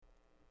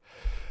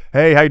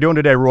Hey, how you doing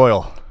today,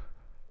 Royal?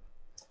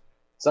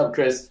 What's up,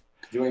 Chris?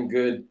 Doing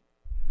good.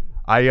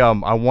 I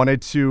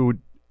wanted to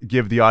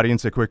give the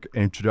audience a quick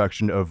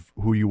introduction of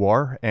who you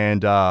are,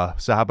 and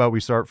so how about we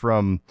start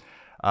from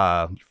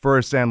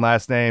first and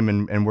last name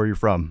and where you're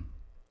from.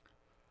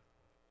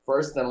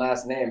 First and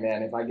last name,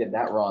 man. If I get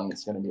that wrong,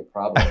 it's going to be a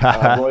problem.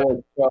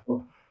 Royal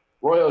Cho.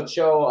 Royal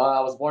Cho. I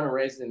was born and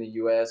raised in the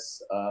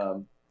U.S.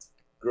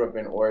 Grew up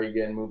in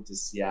Oregon, moved to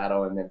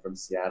Seattle, and then from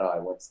Seattle, I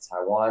went to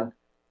Taiwan.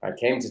 I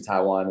came to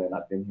Taiwan, and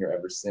I've been here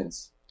ever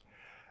since.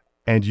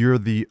 And you're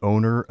the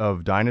owner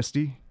of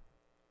Dynasty.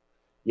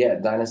 Yeah,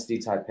 Dynasty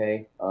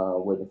Taipei.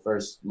 We're the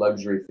first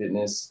luxury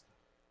fitness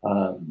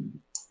um,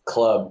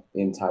 club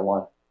in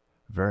Taiwan.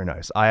 Very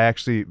nice.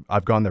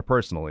 I've gone there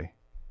personally,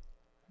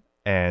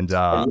 and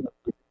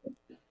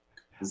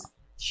This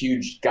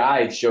huge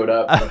guy showed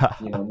up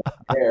with,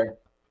 hair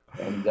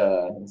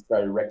and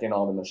started wrecking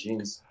all the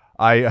machines.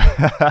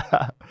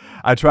 I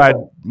I tried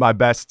my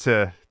best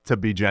to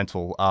be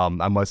gentle. I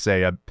must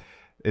say,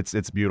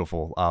 it's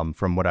beautiful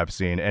from what I've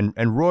seen.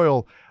 And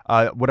Royal,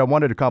 what I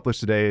wanted to accomplish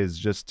today is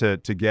just to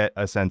get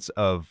a sense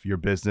of your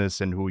business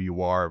and who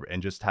you are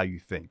and just how you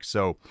think.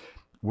 So,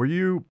 were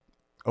you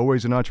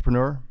always an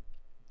entrepreneur?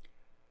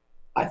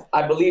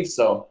 I believe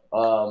so.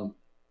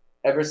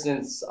 Ever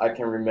since I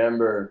can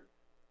remember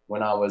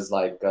when I was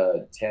like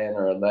 10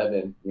 or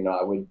 11,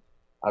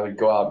 I would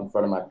go out in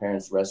front of my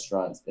parents'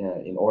 restaurants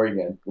in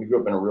Oregon. We grew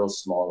up in a real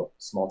small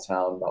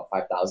town, about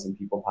 5,000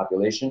 people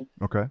population.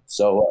 Okay.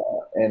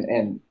 So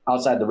and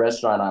outside the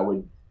restaurant, I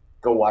would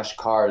go wash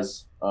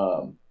cars,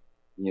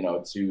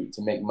 to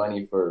make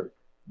money for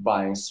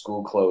buying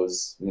school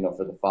clothes,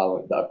 for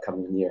the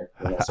upcoming year.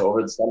 So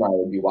over the summer, I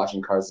would be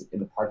washing cars in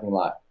the parking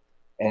lot,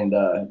 and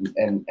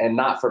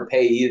not for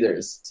pay either.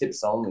 It's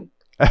tips only.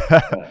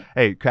 Yeah,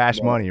 Hey, cash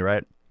yeah, money,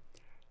 right?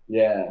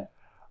 yeah.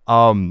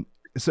 Um,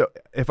 so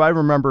if I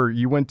remember,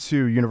 you went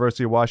to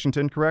University of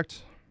Washington,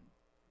 correct?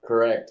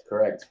 Correct,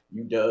 correct.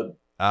 You dub.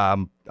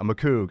 I'm a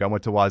Coug. I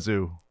went to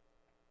Wazoo.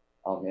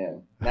 Oh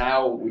man,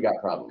 now we got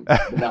problems.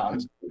 But no, I'm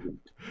just kidding.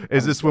 Is I'm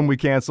this just when kidding. we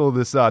cancel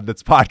this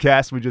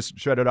podcast? We just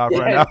shut it off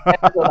right Yeah, now.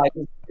 that's what I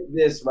just did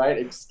this right.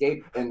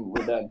 Escape and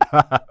we're done.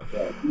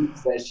 Yeah, deep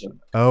session.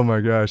 Oh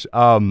my gosh.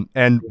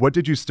 And what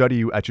did you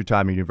study at your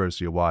time at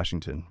University of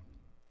Washington?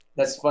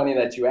 That's funny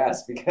that you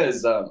asked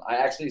because I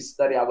actually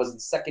study. I was in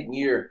the second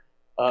year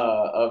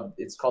of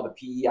it's called the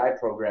PEI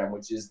program,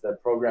 which is the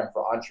program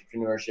for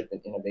entrepreneurship and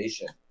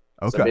innovation.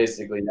 So Okay.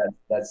 basically,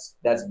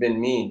 that's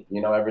been me.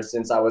 Ever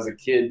since I was a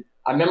kid,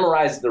 I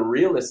memorized the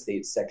real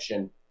estate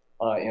section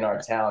in our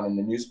town in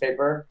the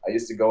newspaper. I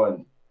used to go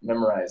and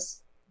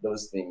memorize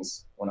those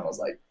things when I was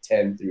like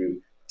 10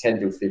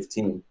 through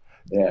 15.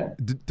 Yeah.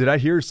 Did I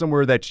hear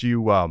somewhere that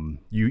you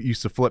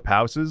used to flip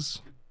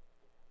houses?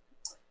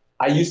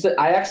 I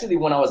actually,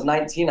 when I was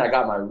 19, I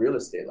got my real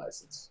estate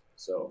license.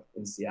 So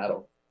in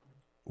Seattle.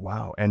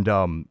 Wow. And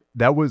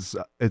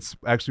it's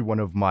actually one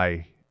of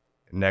my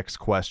next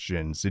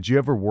questions. Did you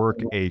ever work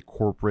a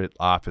corporate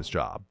office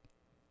job?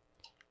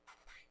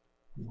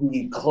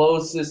 The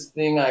closest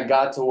thing I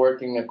got to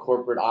working a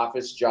corporate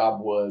office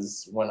job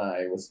was when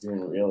I was doing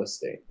real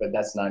estate, but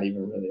that's not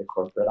even really a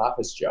corporate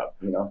office job.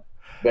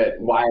 But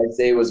why I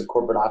say it was a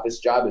corporate office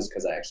job is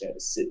because I actually had to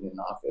sit in an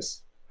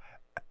office.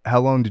 How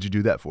long did you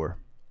do that for?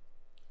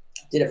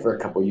 Did it for a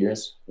couple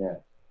years. Yeah.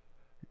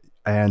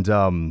 And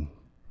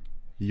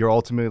you're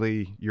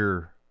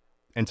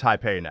in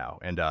Taipei now.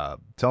 And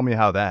tell me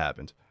how that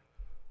happened.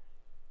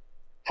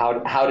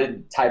 How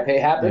did Taipei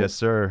happen? Yes,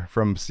 sir.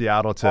 From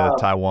Seattle to Um,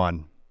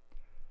 Taiwan.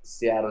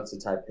 Seattle to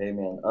Taipei,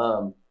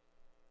 man.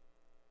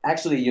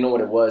 Actually, you know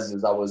what it was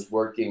is I was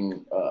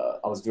working.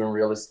 I was doing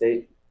real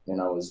estate,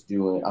 and I was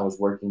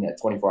working at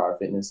 24 Hour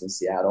Fitness in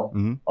Seattle.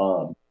 Hmm.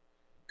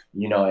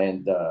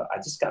 And I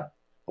just got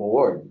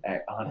bored,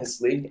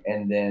 honestly.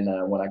 And then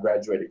when I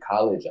graduated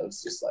college, I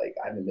was just like,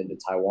 I haven't been to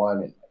Taiwan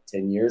in like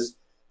 10 years.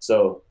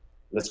 So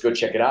let's go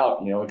check it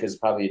out, because it's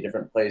probably a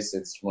different place.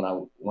 It's when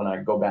I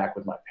go back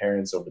with my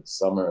parents over the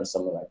summer or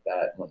something like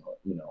that, when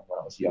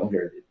I was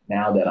younger.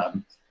 Now that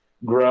I'm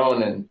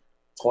grown and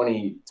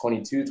 20,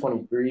 22,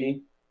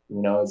 23,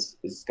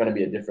 it's going to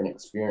be a different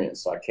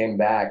experience. So I came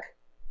back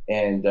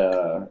and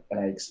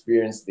I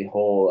experienced the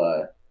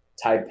whole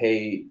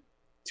Taipei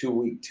 2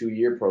 week 2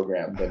 year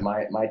program, but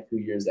my 2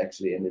 years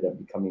actually ended up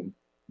becoming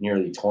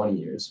nearly 20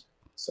 years.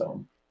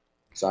 So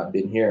I've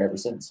been here ever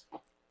since.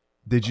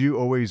 Did you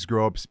always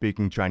grow up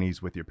speaking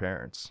Chinese with your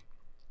parents?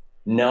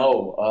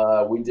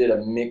 No, we did a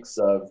mix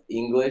of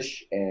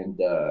English and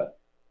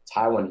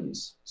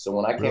Taiwanese. So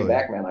when I came Really?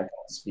 back, man, I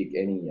can't speak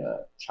any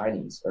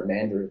Chinese or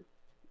Mandarin.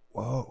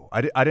 Whoa.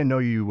 I didn't know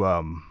you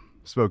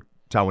spoke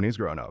Taiwanese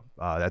growing up.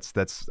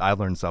 That's I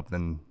learned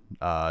something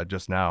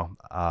just now.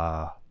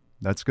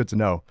 That's good to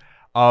know.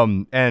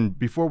 And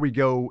before we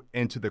go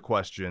into the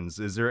questions,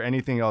 is there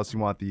anything else you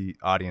want the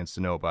audience to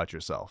know about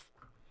yourself?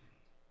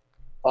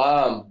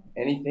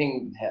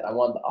 Anything that I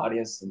want the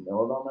audience to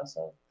know about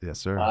myself? Yes,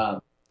 sir.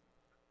 Um,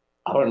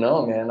 I don't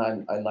know, man.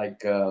 I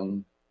like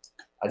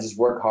I just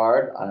work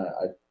hard.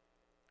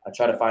 I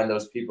try to find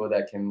those people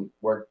that can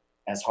work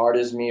as hard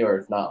as me, or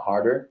if not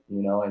harder,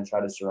 and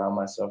try to surround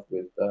myself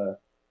with,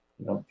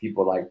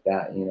 people like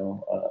that,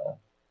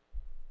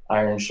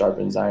 iron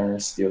sharpens iron,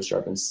 steel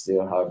sharpens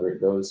steel, however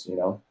it goes.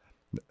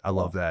 I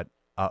love that.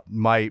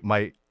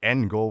 My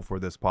end goal for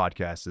this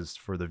podcast is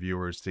for the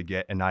viewers to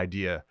get an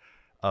idea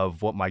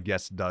of what my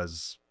guest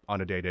does on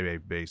a day-to-day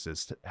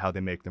basis, how they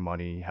make their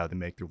money, how they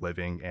make their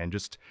living, and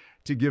just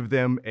to give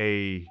them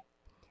a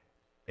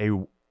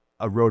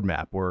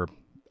roadmap or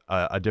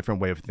a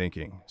different way of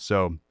thinking.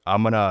 So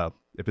I'm gonna,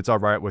 if it's all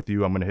right with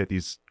you, I'm gonna hit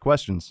these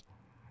questions.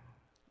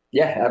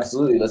 Yeah,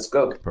 absolutely. Let's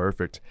go.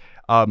 Perfect.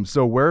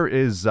 So where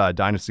is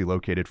Dynasty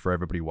located for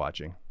everybody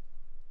watching?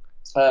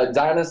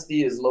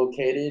 Dynasty is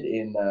located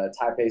in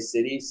Taipei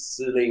City.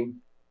 Siling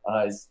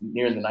is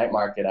near the night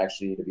market,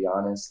 actually, to be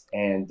honest.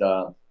 And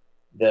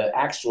the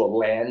actual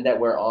land that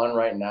we're on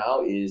right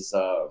now is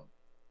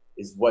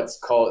what's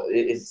called.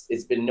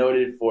 It's been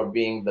noted for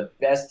being the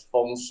best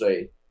feng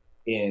shui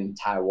in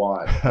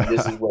Taiwan. And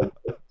this is where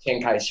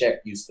Chiang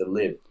Kai-shek used to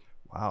live.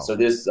 Wow. So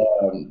this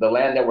the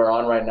land that we're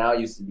on right now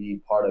used to be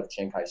part of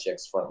Chiang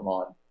Kai-shek's front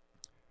lawn.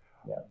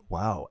 Yeah.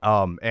 Wow.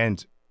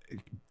 And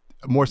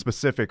a more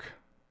specific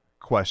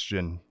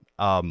question.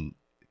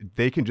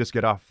 They can just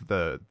get off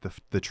the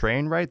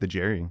train, right? The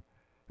Jerry.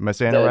 Am I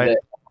saying it right?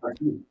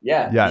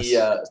 Yeah.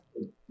 Yes.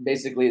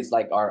 Basically, it's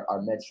like our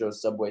metro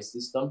subway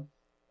system,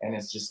 and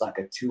it's just like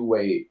a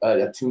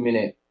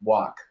 2-minute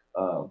walk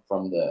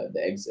from the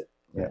exit.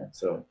 Yeah.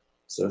 So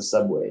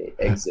subway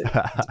exit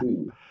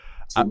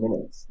 2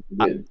 minutes.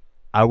 Good.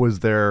 I was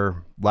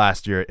there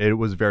last year. It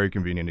was very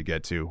convenient to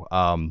get to.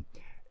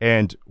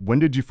 And when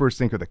did you first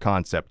think of the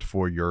concept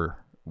for your?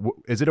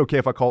 Is it okay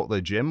if I call it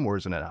the gym, or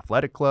is it an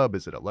athletic club?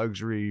 Is it a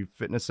luxury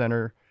fitness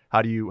center?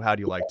 How do you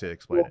like to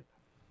explain it?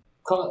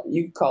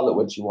 You call it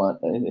what you want.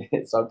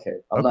 It's okay.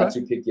 I'm not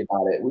too picky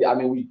about it.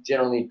 We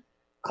generally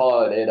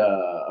call it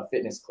a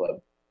fitness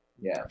club.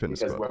 Yeah,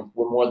 because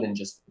we're more than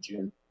just a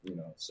gym,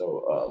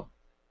 So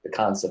the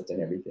concept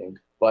and everything.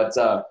 But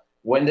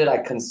when did I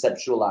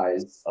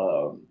conceptualize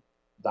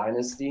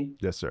Dynasty?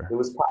 Yes, sir. It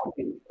was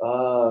probably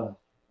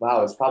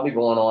it's probably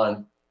going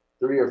on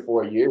 3 or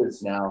 4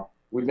 years now.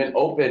 We've been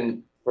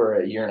open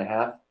for a year and a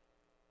half,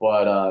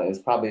 but it was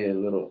probably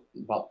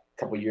about a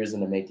couple of years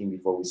in the making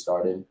before we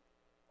started.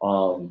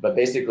 But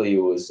basically, it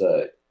was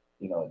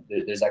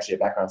there's actually a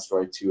background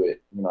story to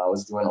it. I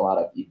was doing a lot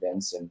of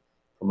events and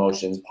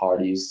promotions,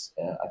 parties.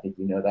 I think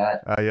you know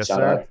that. Yes,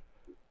 sir.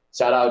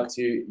 Shout out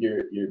to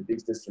your big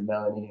sister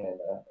Melanie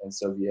and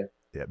Sylvia.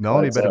 Yeah,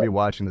 Melanie better be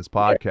watching this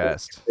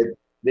podcast.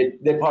 They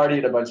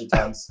partied a bunch of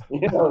times. We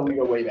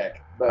go way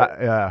back. But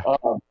yeah.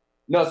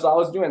 No, so I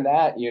was doing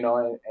that,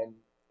 and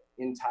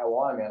in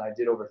Taiwan, man, I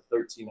did over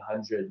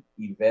 1,300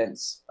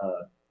 events,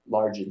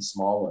 large and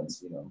small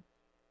ones,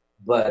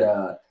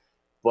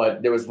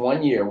 But there was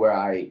one year where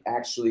I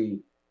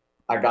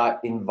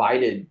got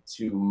invited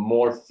to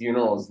more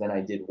funerals than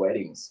I did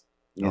weddings.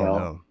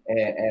 No.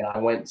 And I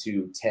went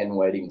to 10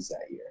 weddings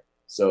that year.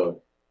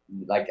 So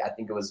I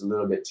think it was a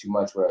little bit too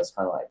much, where I was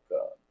kind of like,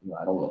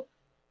 I don't know,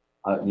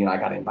 I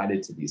got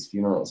invited to these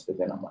funerals, but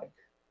then I'm like,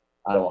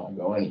 I don't want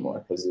to go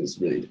anymore because it was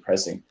really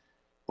depressing.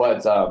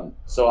 But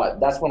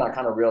that's when I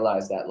kind of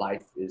realized that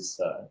life is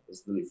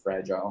really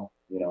fragile,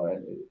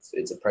 and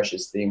it's a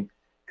precious thing,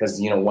 because,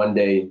 one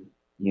day,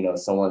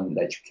 someone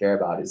that you care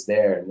about is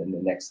there, and then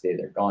the next day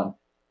they're gone.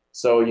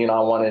 So, I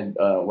wanted,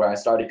 where I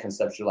started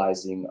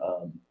conceptualizing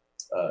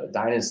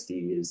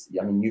Dynasty is,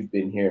 you've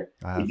been here.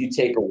 If you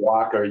take a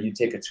walk or you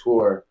take a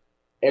tour,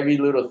 every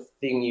little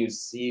thing you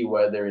see,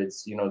 whether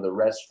it's, the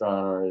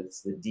restaurant, or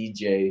it's the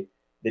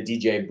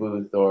DJ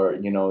booth, or,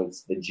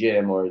 it's the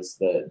gym, or it's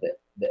the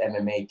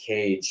MMA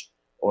cage,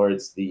 or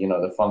it's the,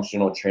 the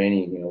functional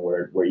training,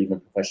 where even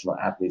professional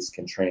athletes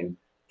can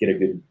get a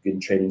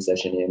good training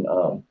session in.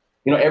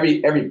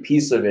 Every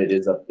piece of it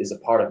is a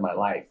part of my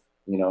life,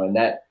 and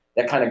that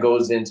kind of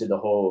goes into the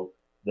whole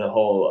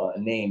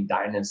name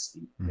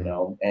Dynasty,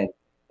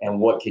 and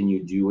what can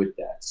you do with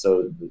that?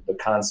 So the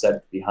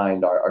concept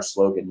behind our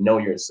slogan, know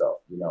yourself,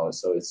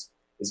 so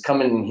it's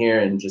coming in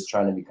here and just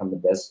trying to become the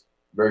best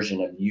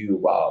version of you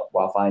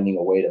while finding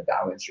a way to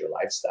balance your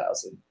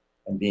lifestyles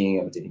and being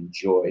able to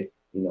enjoy,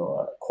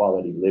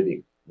 quality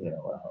living,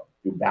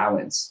 through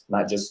balance,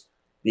 not just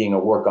being a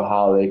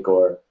workaholic,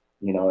 or,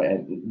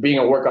 and being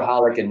a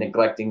workaholic and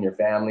neglecting your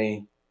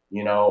family,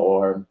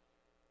 or,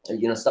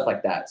 stuff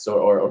like that. So,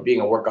 or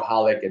being a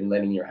workaholic and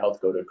letting your health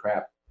go to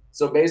crap.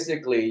 So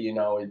basically,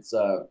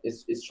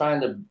 it's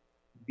trying to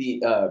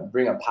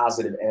bring a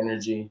positive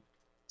energy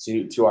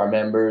to our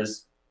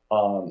members,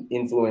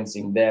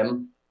 influencing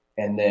them,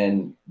 and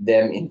then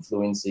them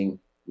influencing,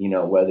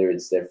 whether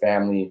it's their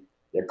family,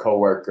 their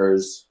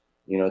coworkers,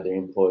 their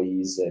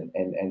employees, and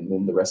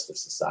then the rest of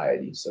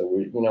society. So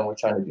we're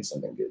trying to do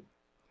something good.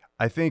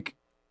 I think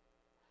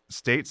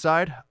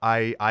stateside,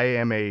 I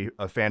am a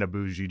fan of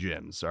bougie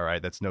gyms. All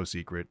right, that's no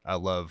secret. I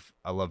love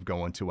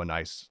going to a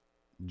nice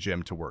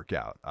gym to work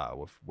out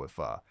with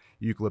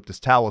eucalyptus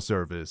towel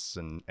service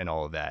and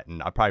all of that.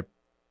 And I probably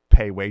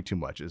pay way too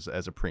much as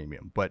a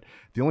premium. But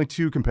the only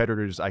two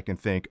competitors I can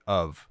think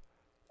of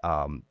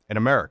in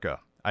America,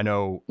 I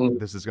know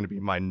this is going to be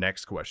my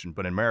next question,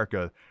 but in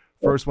America,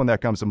 first one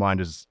that comes to mind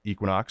is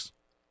Equinox.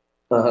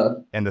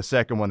 And the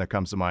second one that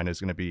comes to mind is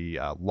going to be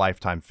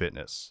Lifetime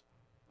Fitness.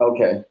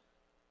 Okay.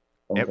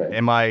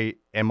 Am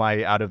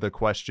I out of the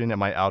question?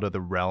 Am I out of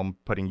the realm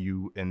putting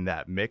you in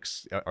that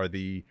mix? Are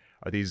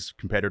these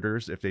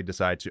competitors if they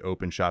decide to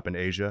open shop in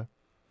Asia?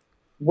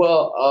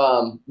 Well,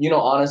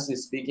 honestly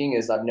speaking,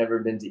 is I've never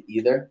been to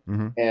either,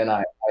 and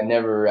I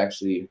never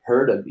actually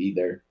heard of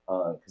either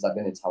because I've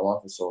been in Taiwan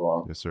for so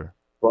long. Yes, sir.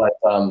 But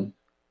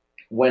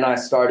when I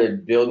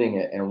started building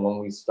it, and when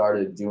we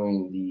started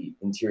doing the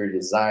interior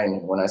design,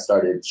 and when I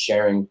started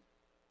sharing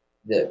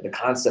the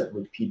concept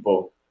with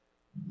people,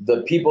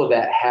 the people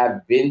that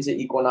have been to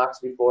Equinox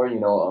before,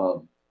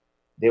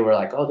 they were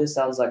like, "Oh, this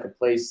sounds like a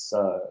place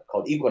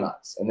called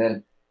Equinox," and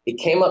then it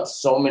came up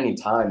so many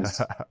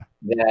times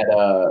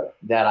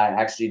that I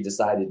actually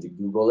decided to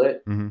Google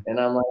it, and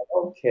I'm like,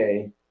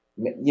 okay,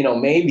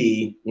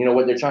 maybe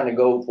what they're trying to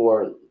go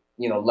for,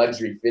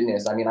 luxury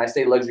fitness. I mean, I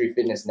say luxury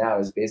fitness now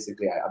is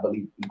basically, I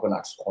believe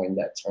Equinox coined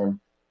that term,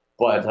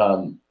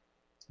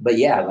 but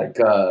yeah, like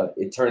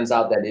it turns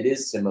out that it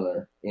is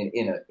similar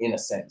in a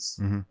sense.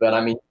 But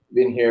I mean,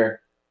 been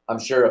here, I'm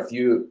sure a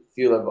few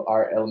of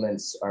our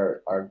elements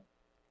are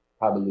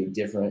probably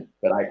different,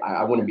 but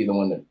I wouldn't be the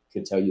one that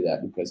could tell you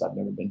that because I've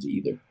never been to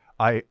either.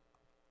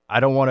 I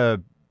don't want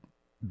to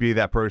be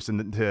that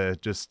person to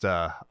just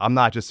I'm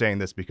not just saying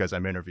this because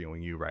I'm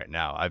interviewing you right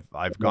now.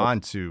 I've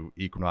gone to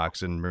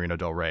Equinox and Marina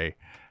Del Rey,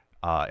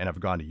 and I've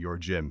gone to your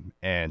gym,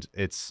 and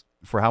it's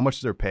for how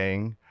much they're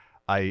paying.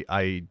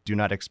 I do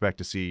not expect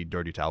to see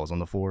dirty towels on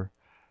the floor.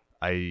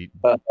 I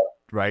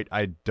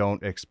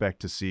don't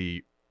expect to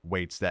see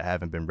weights that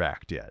haven't been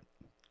racked yet.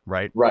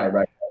 Right.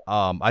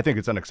 I think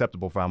it's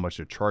unacceptable for how much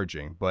they're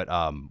charging, but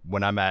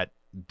when I'm at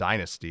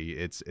Dynasty,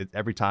 it's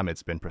every time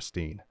it's been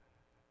pristine.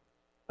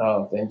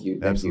 Oh, thank you.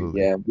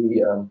 Absolutely. Yeah,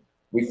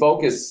 we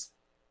focus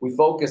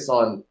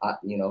on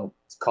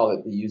call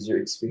it the user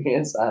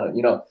experience. I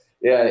don't,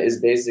 it's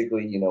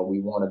basically we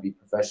want to be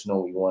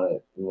professional. We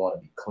want to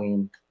be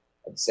clean.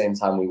 At the same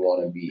time, we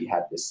want to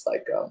have this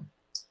like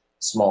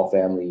small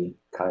family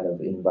kind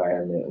of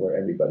environment where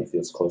everybody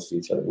feels close to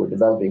each other. We're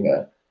developing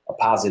a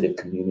positive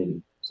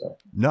community. So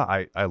no,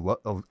 I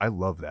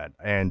love that,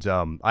 and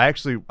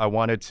I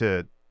wanted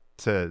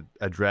to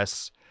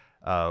address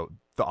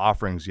the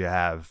offerings you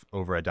have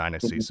over at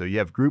Dynasty. So you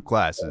have group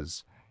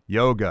classes,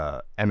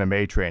 yoga,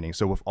 MMA training.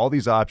 So with all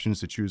these options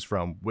to choose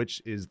from,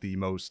 which is the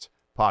most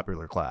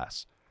popular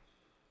class?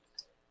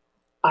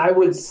 I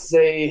would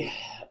say,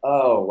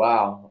 oh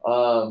wow,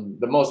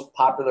 the most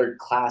popular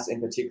class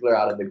in particular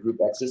out of the group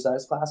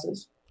exercise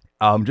classes.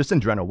 Just in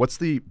general, what's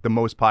the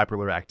most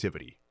popular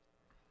activity?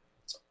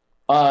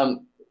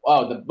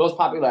 The most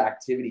popular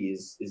activity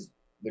is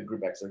the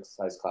group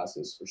exercise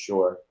classes for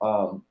sure.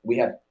 We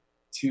have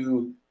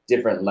two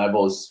different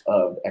levels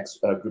of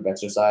group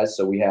exercise.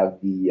 So we have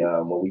the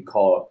what we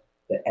call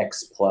the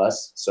X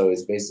Plus. So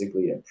it's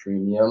basically a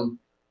premium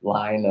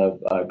line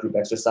of group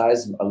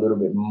exercise, a little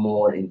bit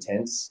more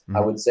intense, I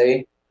would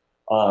say.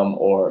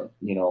 Or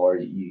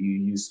you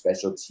use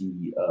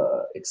specialty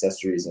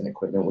accessories and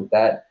equipment with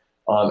that.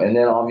 And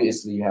then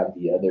obviously you have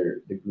the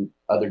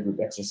other group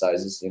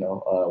exercises.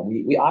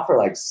 We offer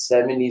like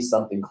 70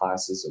 something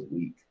classes a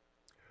week.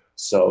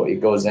 So it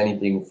goes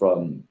anything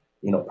from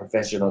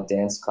professional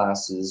dance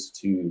classes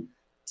to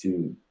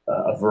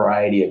a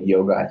variety of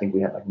yoga. I think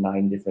we have like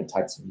 9 different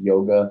types of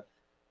yoga.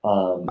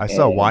 I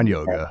saw wine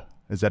yoga.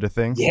 Is that a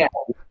thing? Yeah,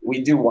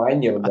 we do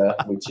wine yoga,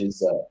 which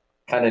is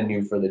kind of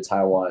new for the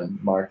Taiwan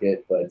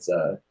market, but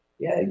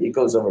yeah, it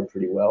goes over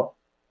pretty well.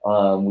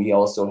 We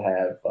also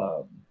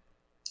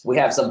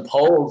have some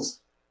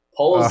poles,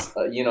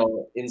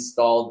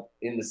 installed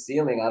in the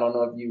ceiling. I don't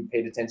know if you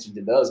paid attention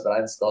to those, but I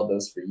installed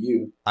those for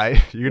you.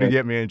 You're gonna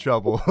get me in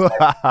trouble.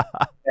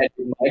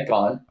 Mic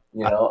on,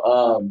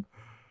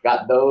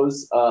 got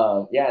those.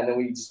 Yeah, and then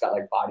we just got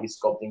like body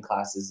sculpting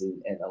classes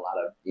and a lot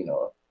of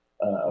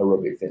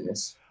aerobic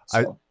fitness.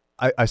 So.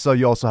 I saw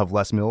you also have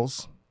Les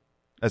Mills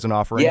as an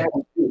offering. Yeah,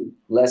 we do.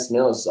 Les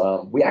Mills.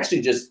 We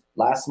actually just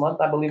last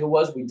month, I believe it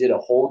was, we did a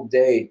whole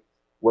day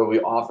where we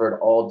offered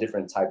all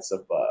different types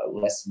of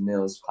Les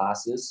Mills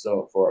classes,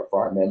 so for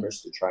our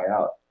members to try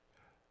out.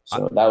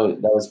 So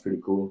that was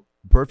pretty cool.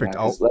 Perfect.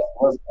 Yeah, Les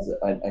Mills has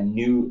a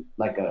new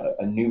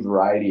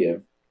variety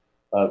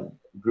of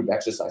group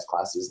exercise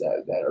classes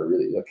that are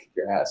really looking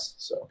your ass.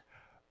 So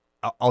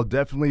I'll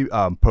definitely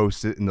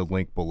post it in the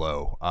link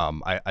below.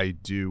 I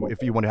do.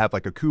 If you want to have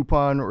like a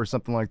coupon or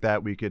something like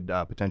that, we could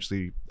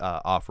potentially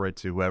offer it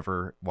to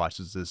whoever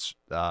watches this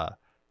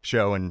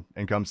show and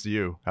comes to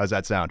you. How's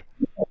that sound?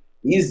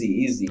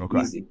 Easy.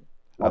 Okay. Easy.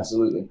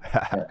 Absolutely.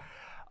 Yeah.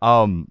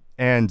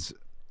 And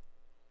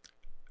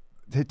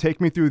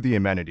take me through the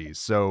amenities.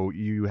 So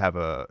you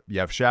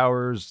have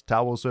showers,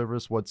 towel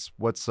service.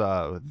 What's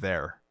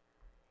there?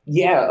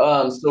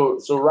 Yeah.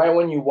 So right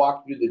when you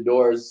walk through the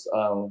doors,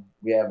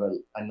 we have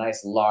a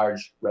nice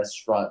large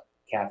restaurant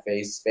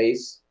cafe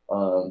space.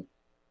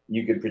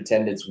 You could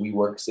pretend it's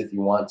WeWorks if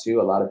you want to.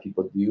 A lot of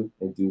people do.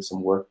 They do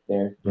some work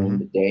there during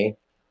the day.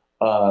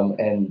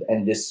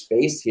 And this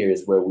space here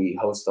is where we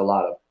host a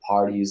lot of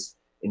parties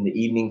in the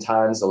evening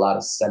times, a lot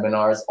of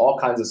seminars, all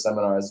kinds of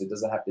seminars. It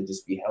doesn't have to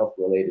just be health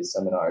related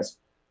seminars.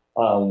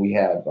 We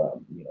have,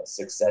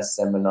 success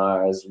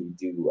seminars. We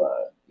do,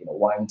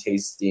 wine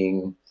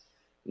tasting,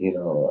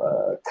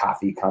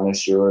 coffee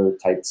connoisseur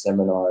type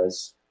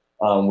seminars.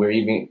 We're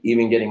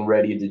even getting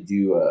ready to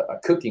do a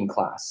cooking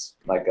class,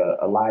 like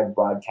a live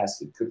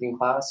broadcasted cooking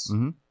class.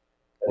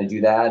 Gonna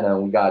do that.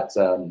 And we got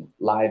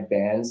live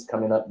bands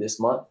coming up this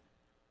month.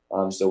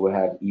 So we'll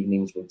have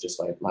evenings with just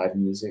like live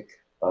music,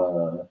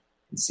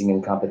 and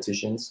singing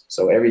competitions.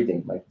 So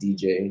everything like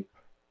DJ,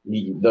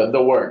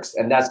 the works.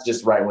 And that's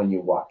just right when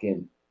you walk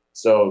in.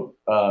 So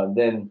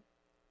then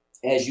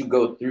as you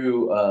go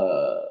through,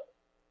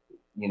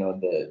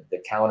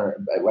 the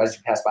counter, as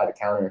you pass by the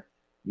counter,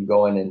 you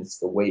go in and it's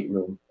the weight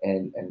room,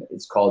 and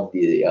it's called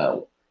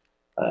the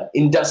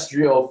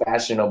industrial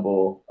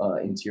fashionable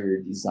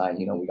interior design.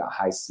 We got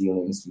high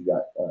ceilings, you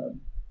got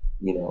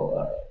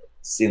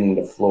ceiling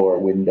to floor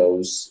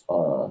windows,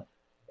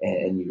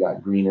 and you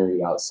got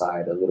greenery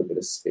outside, a little bit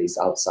of space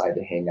outside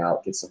to hang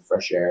out, get some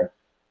fresh air.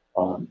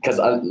 Because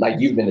like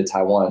you've been to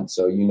Taiwan,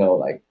 so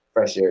like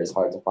fresh air is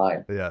hard to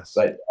find. Yes.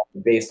 But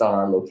based on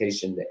our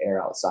location, the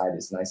air outside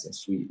is nice and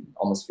sweet. It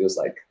almost feels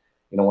like,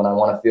 when I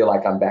want to feel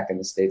like I'm back in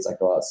the States, I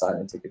go outside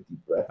and take a deep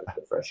breath of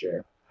the fresh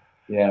air.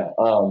 Yeah.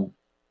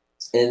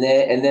 And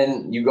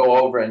then you go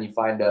over and you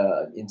find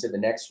into the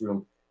next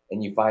room,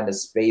 and you find a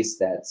space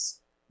that's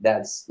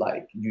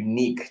like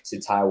unique to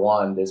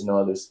Taiwan. There's no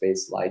other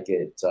space like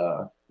it.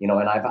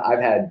 And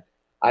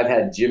I've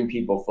had gym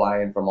people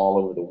fly in from all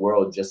over the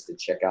world just to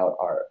check out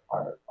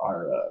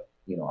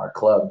our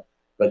club.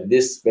 But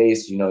this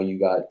space, you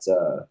got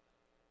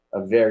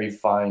a very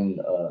fine,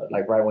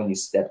 like right when you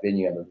step in,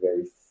 you have a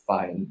very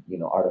fine,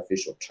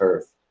 artificial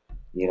turf,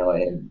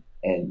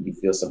 and you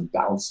feel some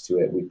bounce to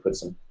it. We put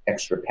some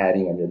extra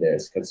padding under there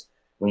because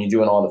when you're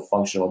doing all the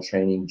functional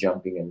training,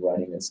 jumping and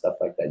running and stuff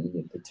like that, you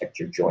need to protect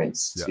your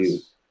joints too.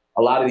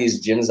 A lot of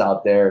these gyms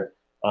out there,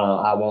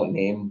 I won't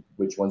name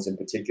which ones in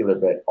particular,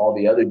 but all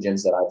the other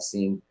gyms that I've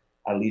seen,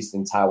 at least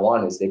in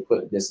Taiwan, is they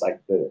put this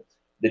like the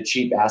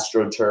cheap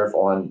AstroTurf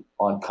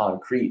on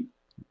concrete,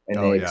 and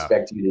they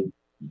expect you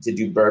to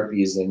do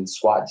burpees and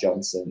squat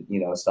jumps and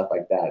stuff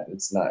like that.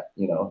 It's not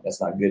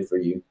that's not good for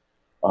you.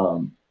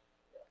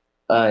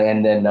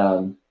 And then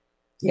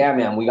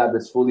man, we got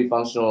this fully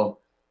functional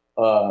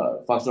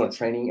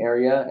training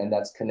area, and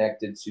that's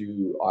connected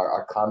to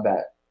our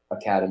combat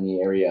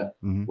academy area,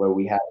 where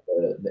we have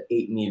the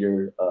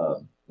 8-meter,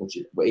 which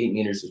is 8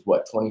 meters is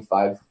what,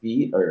 25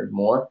 feet or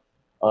more,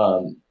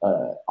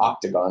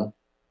 octagon.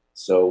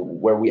 So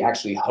where we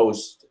actually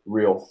host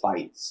real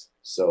fights.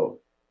 So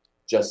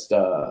just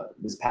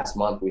this past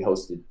month, we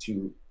hosted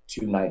two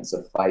nights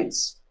of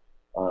fights,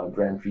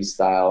 Grand Prix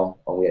style.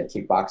 We had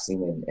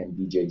kickboxing and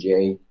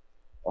BJJ.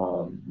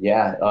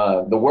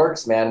 The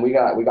works, man. We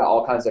got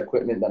all kinds of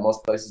equipment that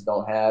most places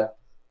don't have.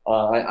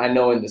 I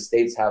know in the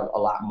States have a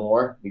lot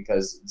more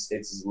because the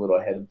States is a little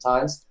ahead of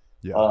times.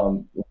 In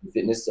the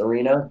fitness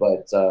arena,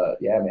 but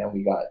man,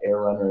 we got air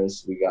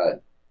runners. We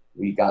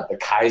got the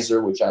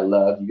Kaiser, which I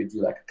love. You could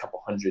do like a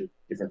couple hundred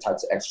different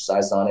types of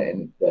exercise on it,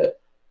 and the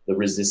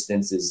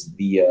resistance is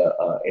via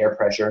air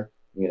pressure.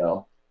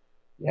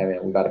 Man,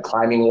 we got a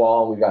climbing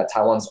wall. We got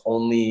Taiwan's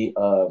only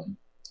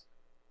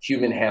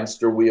human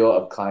hamster wheel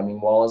of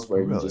climbing walls,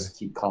 where you just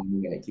keep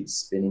climbing and it keeps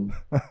spinning.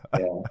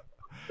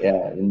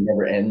 It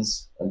never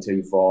ends until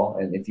you fall.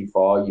 And if you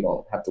fall, you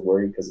don't have to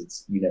worry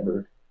because you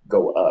never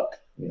go up.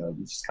 You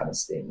just kind of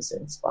stay in the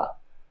same spot.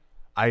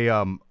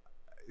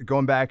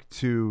 Going back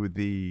to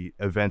the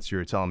events you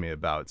were telling me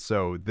about.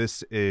 So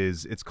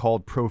it's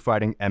called Pro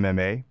Fighting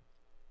MMA.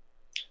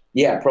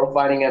 Yeah, Pro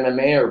Fighting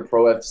MMA or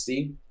Pro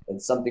FC.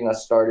 It's something I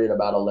started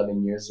about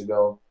 11 years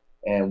ago,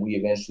 and we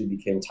eventually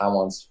became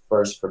Taiwan's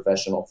first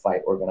professional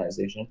fight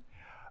organization.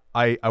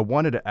 I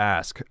wanted to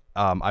ask,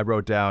 I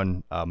wrote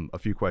down a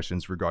few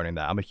questions regarding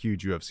that. I'm a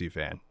huge UFC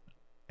fan.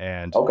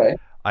 And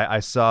I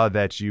saw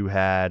that you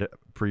had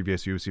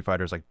previous UFC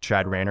fighters like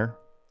Chad Reiner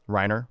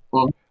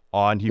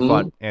on. He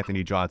fought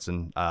Anthony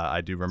Johnson.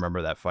 I do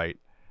remember that fight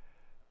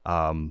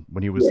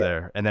when he was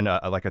there. And then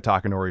like a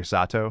Takanori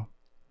Sato.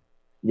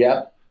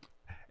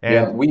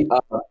 And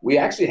we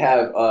actually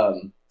have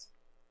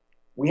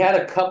we had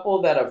a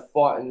couple that have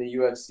fought in the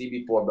UFC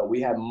before, but we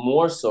have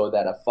more so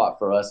that have fought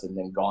for us and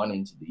then gone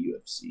into the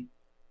UFC.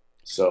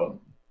 So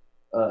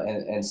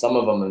and some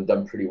of them have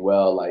done pretty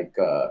well, like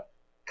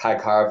Kai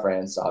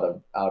Kara-France out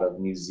of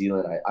New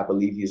Zealand. I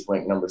believe he's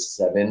ranked number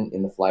 7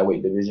 in the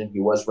flyweight division. He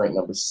was ranked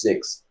number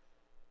 6,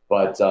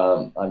 but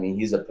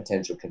he's a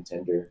potential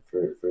contender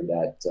for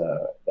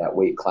that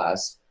weight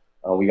class.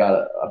 We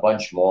got a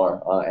bunch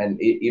more, and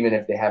even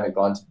if they haven't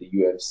gone to the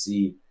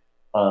UFC,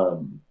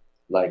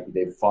 like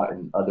they've fought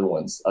in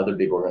other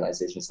big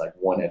organizations like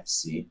ONE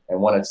FC,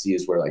 and ONE FC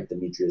is where like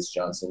Demetrius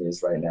Johnson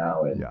is right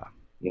now, and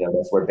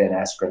that's where Ben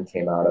Askren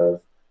came out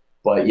of.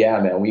 but yeah,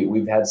 man,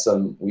 we've had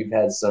some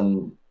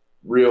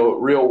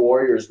real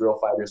warriors, real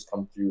fighters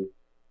come through,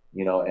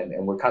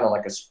 and we're kind of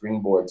like a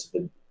springboard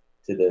to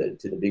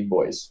the big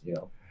boys.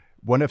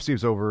 ONE FC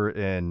is over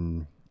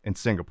in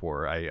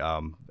Singapore.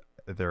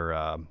 They're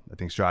I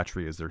think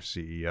Chatri is their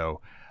CEO.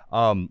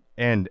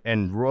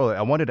 And Roy,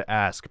 I wanted to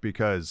ask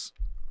because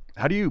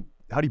how do you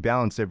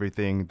balance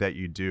everything that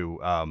you do?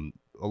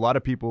 A lot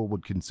of people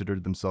would consider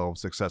themselves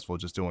successful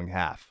just doing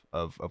half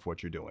of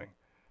what you're doing.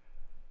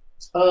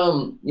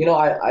 You know,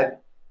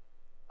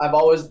 I've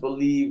always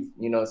believed,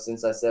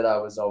 since I said I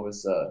was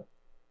always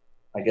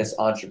I guess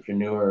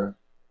entrepreneur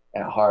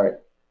at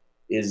heart,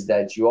 is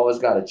that you always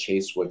got to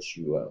chase what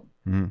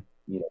Mhm.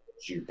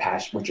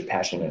 what you're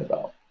passionate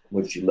about,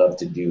 what you love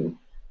to do,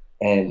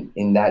 and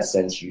in that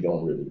sense, you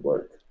don't really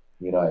work.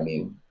 You know what I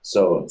mean?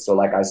 So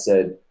like I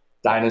said,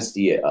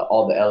 Dynasty,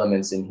 all the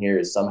elements in here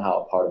is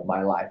somehow a part of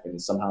my life, and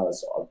somehow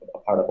it's a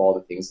part of all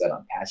the things that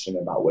I'm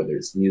passionate about, whether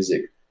it's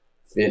music,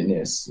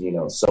 fitness,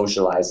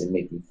 socializing,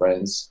 making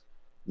friends,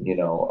 and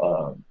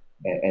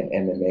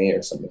MMA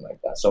or something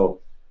like that.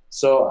 So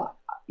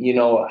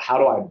how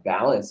do I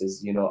balance?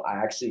 Is I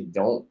actually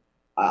don't.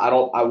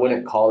 I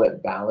wouldn't call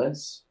it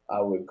balance. I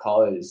would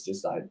call it is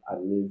just I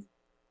live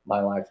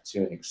my life to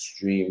an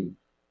extreme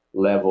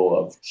level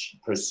of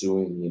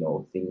pursuing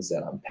things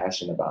that I'm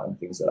passionate about and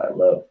things that I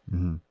love.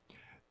 Mhm.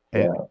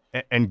 And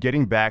Yeah. and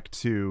getting back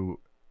to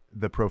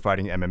the pro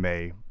fighting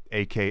MMA,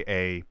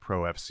 aka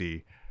Pro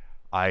FC,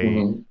 I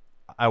Hmm.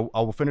 I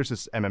will finish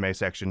this MMA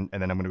section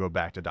and then I'm going to go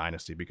back to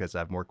Dynasty because I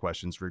have more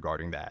questions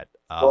regarding that.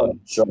 Sure,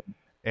 sure.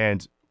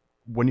 And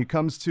when it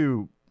comes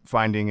to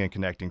finding and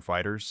connecting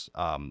fighters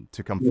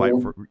to come fight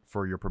Mhm.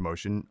 for your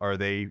promotion, are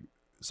they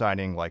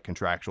signing like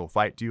contractual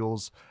fight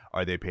deals?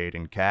 Are they paid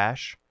in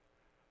cash?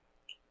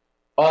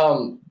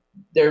 Um,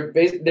 they're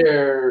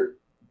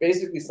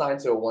basically signed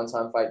to a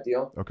one-time fight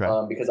deal, Okay.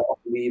 because I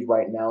don't believe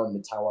right now in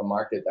the Taiwan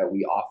market that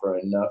we offer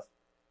enough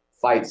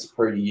fights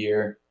per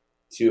year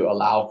to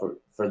allow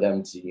for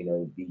them to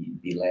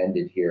be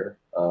landed here.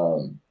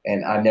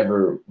 And I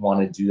never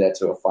want to do that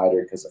to a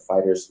fighter, because a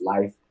fighter's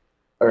life,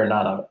 or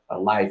not a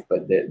life,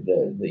 but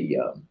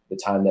the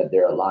time that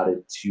they're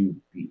allotted to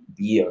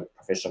be a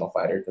professional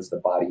fighter, because the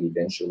body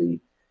eventually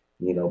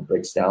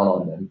breaks down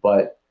on them.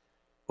 But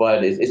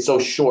it's so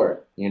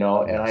short, and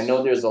I know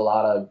Yes. there's a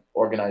lot of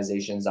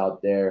organizations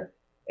out there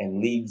and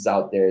leagues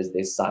out there, as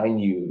they sign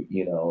you,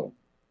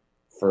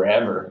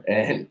 forever,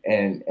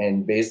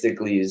 and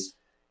basically is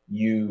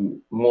you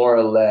more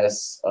or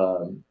less,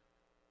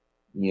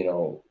 you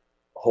know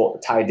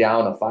tie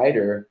down a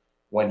fighter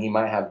when he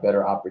might have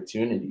better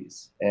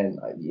opportunities. And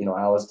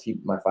I always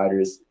keep my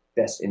fighters'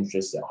 best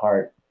interests at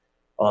heart.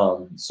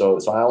 So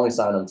I only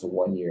sign them to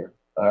 1 year.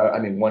 I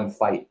mean,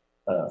 fight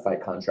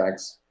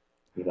contracts.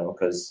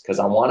 Because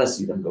I want to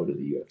see them go to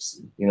the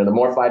UFC. The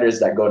more fighters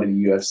that go to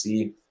the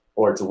UFC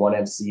or to ONE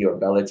FC or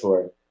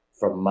Bellator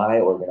from my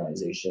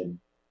organization,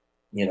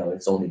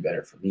 it's only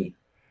better for me.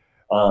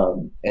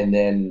 And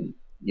then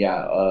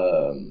yeah,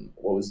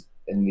 what was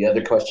and the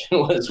other question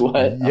was what?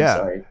 I'm Yeah.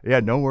 sorry. Yeah.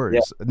 No Yeah.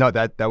 worries. No,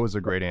 that was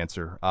a great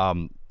answer.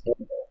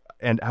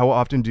 And how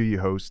often do you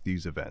host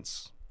these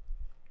events?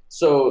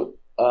 So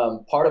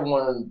part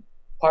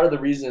of the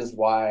reasons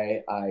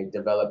why I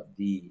developed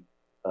the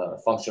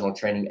functional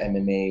training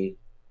MMA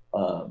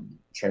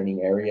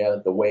training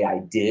area the way I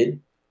did,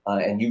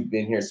 and you've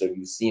been here, so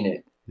you've seen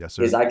it, Yes,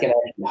 is sir. I can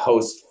actually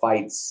host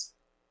fights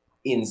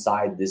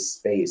inside this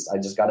space. I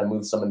just got to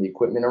move some of the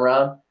equipment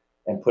around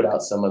and put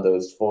out some of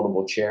those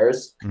foldable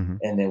chairs, Hmm.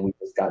 and then we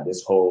just got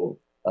this whole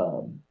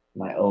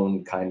my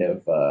own kind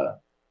of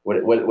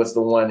what's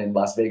the one in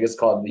Las Vegas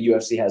called? The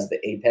UFC has the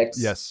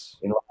Apex Yes.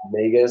 in Las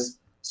Vegas.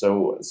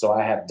 So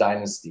I have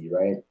Dynasty,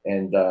 right?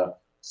 And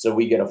so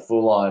we get a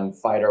full on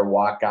fighter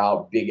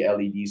walkout, big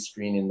LED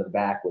screen in the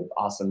back with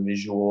awesome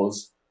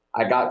visuals.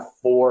 I got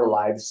 4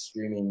 live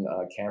streaming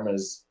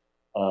cameras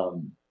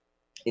um,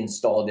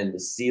 installed in the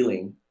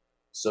ceiling.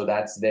 So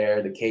that's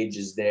there. The cage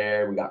is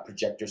there. We got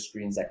projector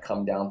screens that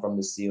come down from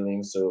the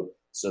ceiling, so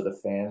the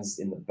fans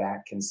in the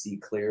back can see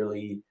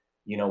clearly.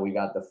 We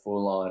got the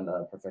full on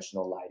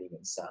professional lighting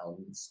and sound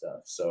and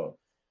stuff. So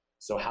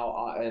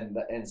how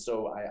and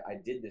so I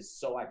did this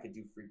so I could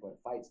do frequent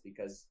fights,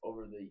 because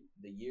over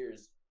the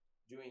years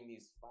doing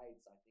these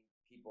fights, I think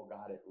people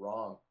got it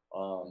wrong.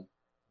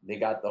 They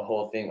got the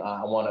whole thing.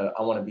 I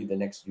want to be the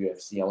next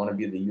UFC. I want to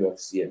be the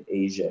UFC of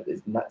Asia.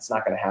 It's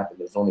not going to happen.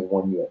 There's only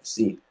one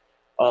UFC.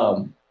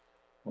 Um,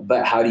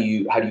 but how do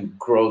you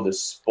grow the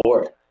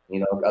sport?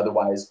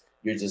 Otherwise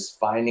you're just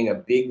finding a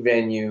big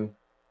venue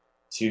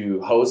to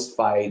host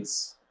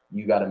fights.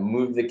 You got to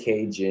move the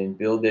cage in,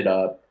 build it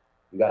up.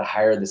 You got to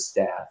hire the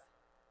staff.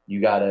 You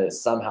got to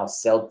somehow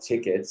sell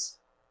tickets.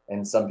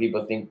 And some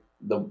people think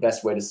the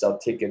best way to sell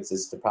tickets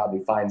is to probably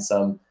find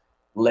some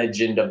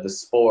legend of the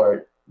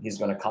sport. He's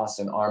going to cost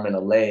an arm and a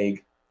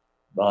leg,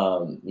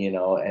 but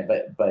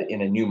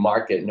in a new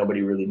market,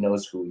 nobody really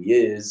knows who he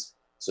is.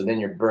 So then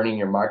you're burning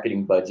your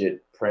marketing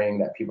budget, praying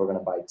that people are going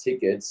to buy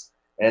tickets.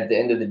 And at the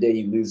end of the day,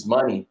 you lose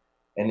money.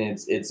 and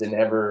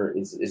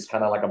it's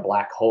kind of like a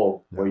black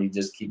hole Yeah. where you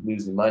just keep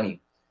losing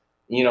money.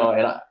 And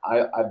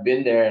I've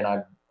been there, and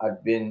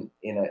I've been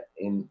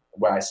in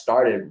where I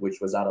started, which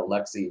was out of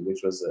Lexi,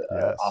 which was a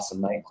Yes.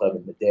 awesome nightclub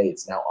in the day.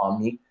 It's now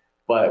Omni,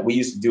 but we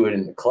used to do it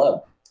in the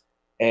club,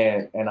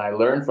 and I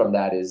learned from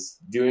that is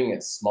doing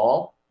it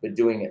small, but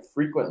doing it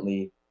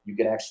frequently, you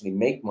can actually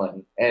make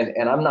money.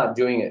 And I'm not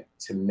doing it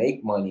to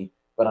make money,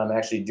 but I'm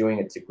actually doing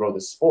it to grow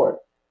the sport.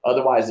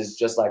 Otherwise, it's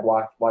just like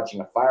watching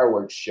a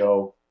fireworks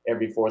show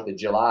every 4th of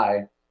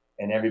July,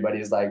 and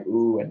everybody's like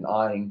ooh and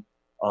eyeing.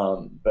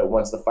 But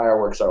once the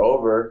fireworks are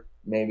over,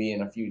 maybe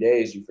in a few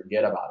days, you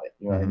forget about it.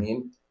 You know what I Hmm.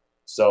 mean?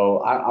 So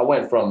I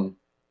went from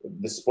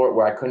the sport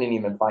where I couldn't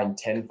even find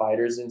 10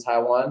 fighters in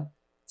Taiwan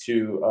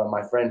to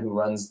my friend who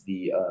runs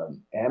the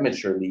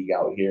amateur league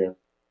out here.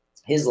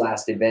 His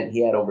last event,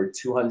 he had over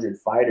 200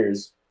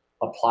 fighters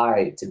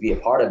apply to be a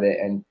part of it,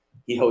 and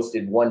he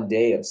hosted one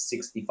day of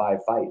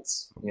 65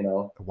 fights.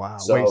 Wow. Wait,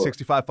 So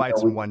 65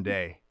 fights in we, one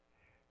day.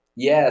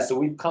 yeah, so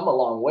we've come a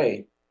long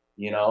way,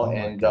 Oh my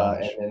and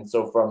gosh. then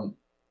so from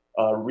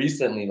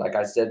recently, like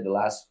I said, the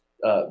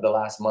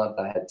last month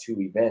I had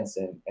 2 events,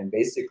 and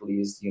basically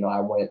is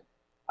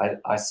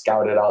I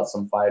scouted out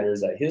some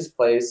fighters at his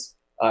place,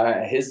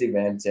 at his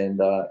event, and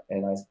I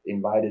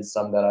invited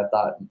some that I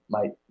thought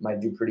might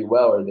do pretty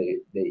well, or they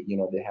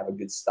have a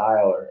good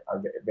style or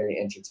are very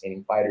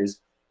entertaining fighters.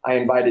 I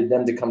invited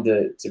them to come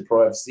to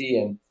Pro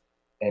FC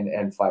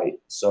and fight.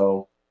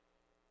 So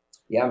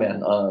yeah,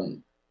 man.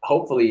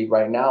 Hopefully,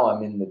 right now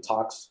I'm in the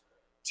talks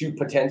to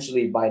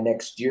potentially by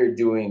next year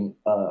doing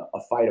a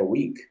fight a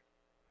week.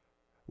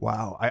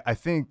 Wow. I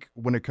think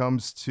when it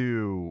comes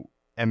to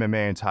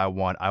MMA in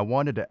Taiwan, I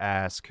wanted to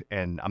ask,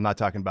 and I'm not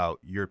talking about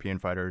European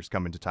fighters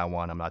coming to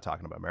Taiwan. I'm not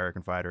talking about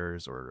American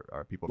fighters or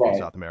people from Right.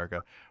 South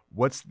America.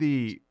 What's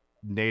the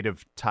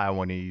native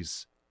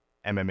Taiwanese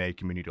MMA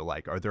community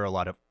like? Are there a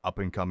lot of up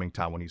and coming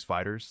Taiwanese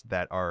fighters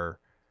that are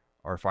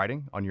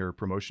fighting on your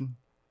promotion?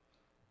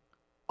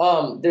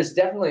 There's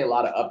definitely a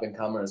lot of up and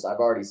comers. I've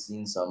already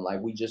seen some.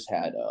 Like we just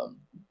had a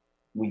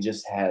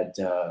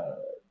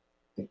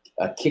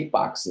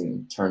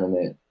kickboxing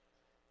tournament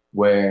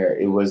where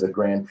it was a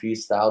Grand Prix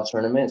style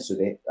tournament. So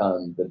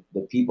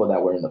the people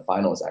that were in the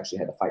finals actually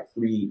had to fight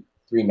three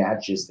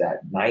matches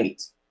that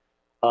night.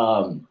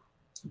 Um,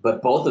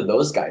 but both of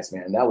those guys,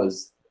 man, that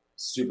was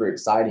super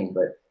exciting.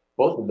 But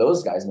both of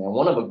those guys, man,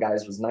 one of the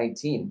guys was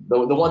 19. The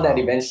one that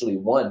Wow. eventually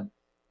won,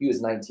 he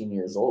was 19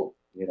 years old,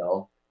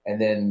 And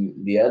then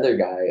the other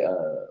guy,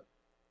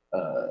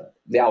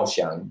 Liao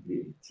Xiang,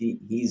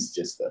 he's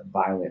just a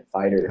violent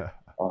fighter,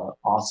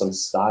 awesome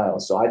style.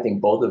 So I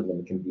think both of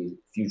them can be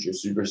future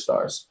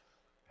superstars.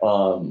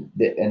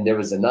 And there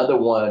was another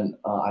one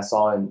I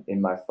saw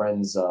in my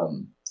friend's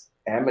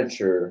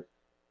amateur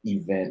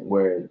event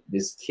where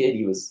this kid,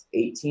 he was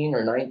 18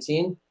 or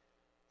 19.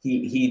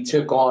 He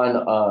took on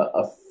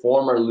a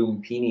former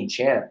Lumpini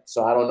champ.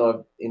 So I don't know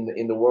if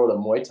in the world of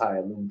Muay Thai,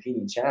 a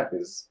Lumpini champ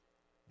is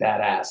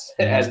badass,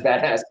 as Hmm.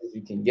 badass as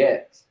you can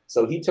get.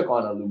 So he took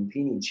on a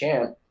Lumpini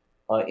champ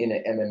in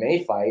an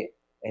MMA fight,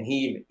 and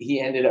he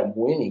ended up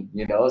winning.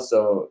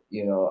 So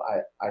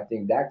I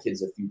think that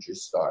kid's a future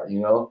star.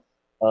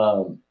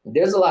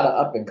 There's a lot of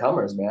up and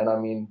comers, man. I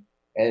mean,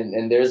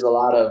 and there's a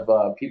lot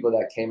of people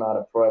that came out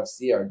of Pro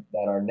FC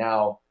that are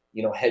now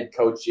head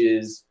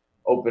coaches,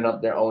 open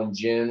up their own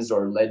gyms,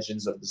 or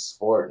legends of the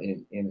sport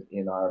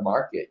in our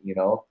market.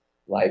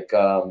 Like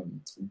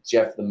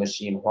Jeff the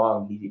Machine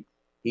Huang,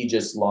 he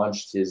just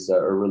launched his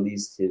or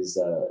released his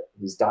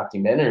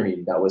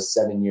documentary that was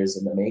 7 years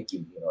in the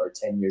making, or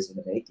 10 years in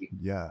the making.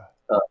 Yeah.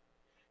 Uh,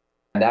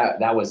 and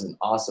that was an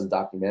awesome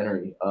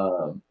documentary.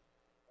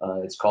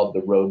 It's called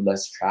The Road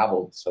Less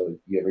Traveled. So if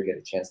you ever get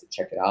a chance to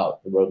check it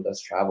out, The Road Less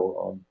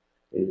Traveled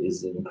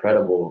is an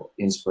incredible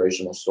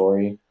inspirational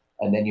story.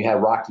 And then you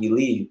have Rocky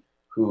Lee,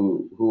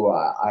 who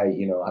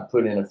I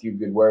put in a few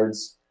good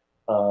words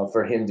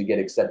for him to get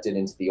accepted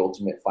into the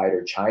Ultimate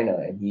Fighter China,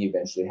 and he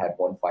eventually had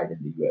one fight in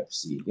the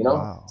UFC.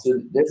 Wow.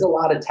 So there's a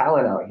lot of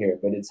talent out here,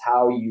 but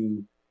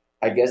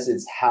I guess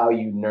it's how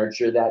you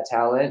nurture that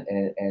talent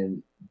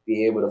and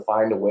be able to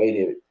find a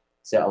way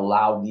to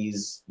allow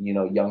these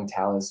young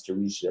talents to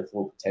reach their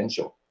full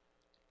potential.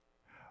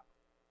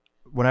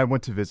 When I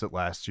went to visit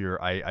last year,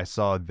 I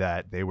saw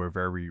that they were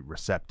very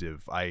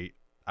receptive. I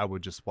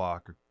would just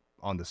walk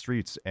on the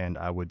streets and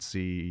I would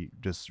see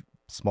just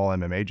small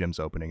MMA gyms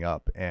opening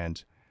up.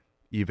 And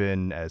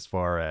even as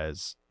far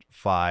as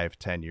 5,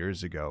 10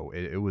 years ago,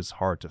 it was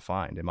hard to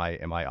find. Am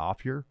I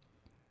off here?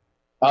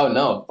 Oh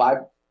no,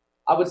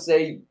 I would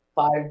say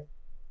 5,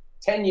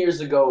 10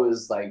 years ago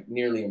is like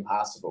nearly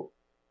impossible.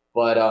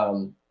 But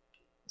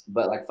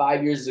like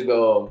 5 years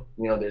ago,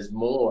 there's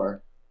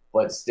more,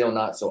 but still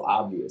not so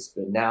obvious.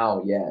 But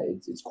now, yeah,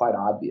 it's quite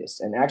obvious.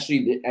 And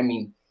actually, I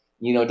mean,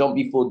 don't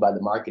be fooled by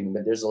the marketing,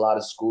 but there's a lot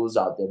of schools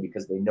out there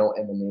because they know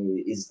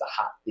MMA is the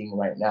hot thing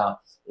right now.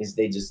 Is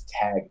they just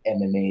tag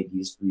MMA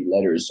these 3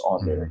 letters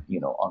on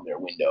Mm-hmm. their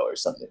window or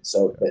something.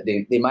 So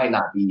they might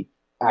not be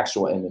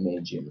actual MMA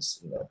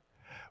gyms.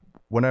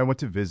 When I went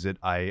to visit,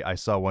 I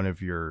saw one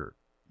of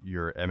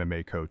your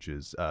MMA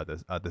coaches,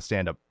 the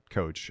stand up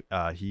coach.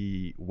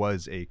 He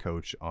was a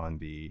coach on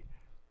the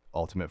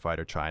Ultimate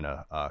Fighter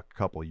China a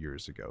couple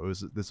years ago.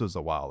 This was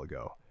a while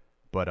ago,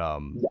 but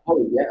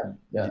Oh yeah,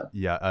 yeah,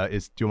 yeah. Do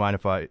you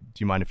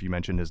mind if you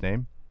mention his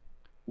name?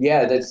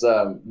 yeah. That's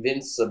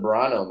Vince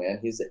Sobrano, man.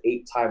 He's an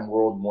 8-time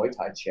world Muay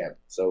Thai champ.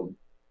 So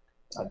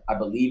I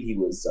believe he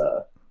was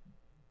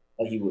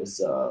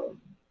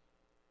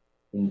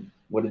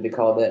what did they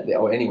call that?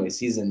 Oh, anyways,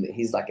 he's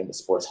like in the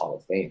Sports Hall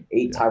of Fame.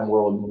 8-time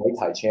world Muay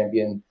Thai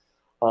champion.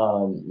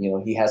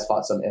 He has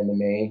fought some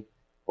MMA,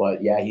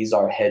 but yeah, he's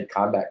our head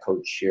combat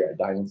coach here at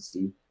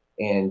Dynasty.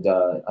 And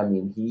I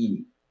mean,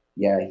 he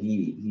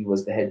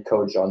was the head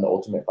coach on the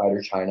Ultimate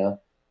Fighter China,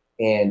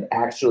 and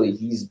actually,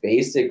 he's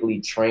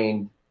basically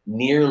trained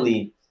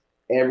nearly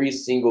every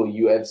single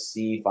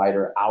UFC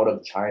fighter out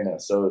of China.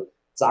 So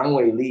Zhang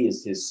Weili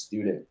is his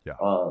student. Yeah.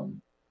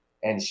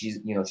 And she's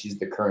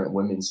the current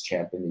women's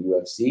champ in the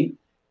UFC.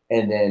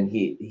 And then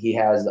he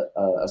has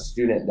a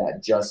student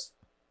that just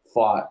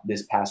fought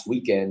this past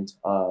weekend.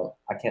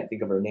 I can't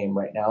think of her name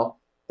right now,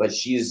 but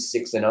she's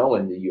 6-0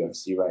 in the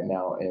UFC right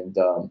now.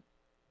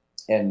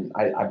 And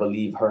I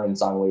believe her and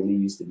Zhang Weili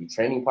used to be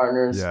training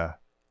partners. Yeah.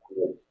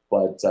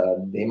 But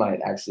they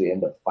might actually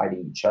end up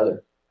fighting each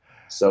other.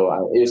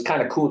 So it was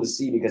kind of cool to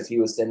see, because he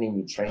was sending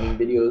me training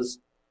videos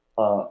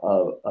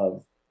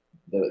of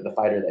the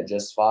fighter that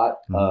just fought.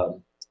 Mm-hmm.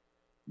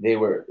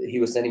 He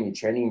was sending me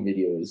training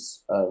videos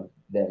of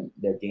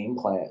their game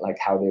plan, like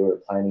how they were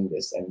planning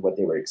this and what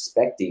they were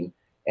expecting.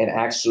 And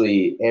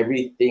actually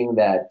everything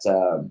that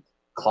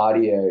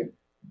Claudia,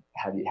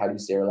 how do you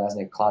say her last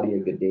name? Claudia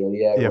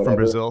Gadelha. Yeah, from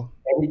Brazil.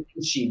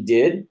 Everything she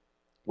did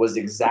was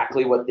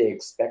exactly what they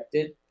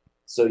expected.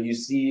 So you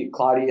see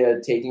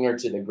Claudia taking her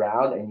to the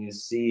ground, and you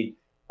see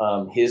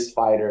his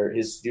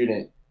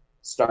student,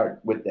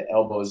 start with the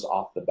elbows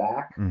off the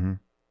back. Mm-hmm.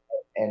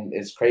 And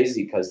it's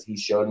crazy because he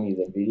showed me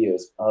the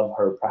videos of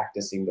her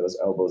practicing those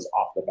elbows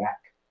off the back.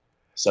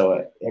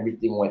 So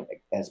everything went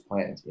as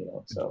planned,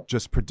 so.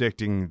 Just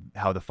predicting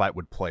how the fight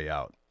would play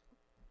out.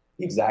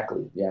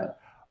 Exactly, yeah.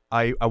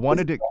 I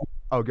wanted to...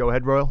 Oh, go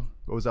ahead, Royal.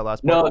 What was that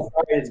last part? No,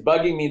 sorry, it's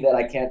bugging me that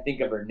I can't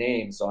think of her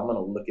name, so I'm going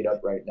to look it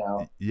up right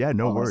now. Yeah,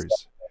 no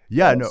worries.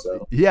 Yeah, no,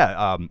 so.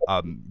 Yeah.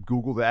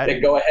 Google that. Okay,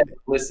 go ahead.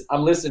 Listen,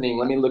 I'm listening.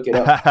 Let me look it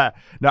up.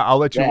 No, I'll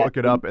let you look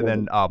it up, and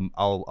then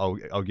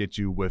I'll get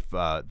you with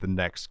the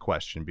next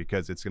question,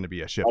 because it's going to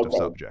be a shift of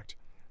subject.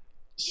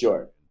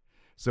 Sure.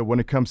 So when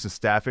it comes to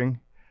staffing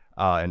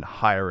and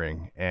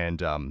hiring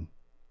and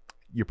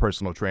your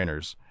personal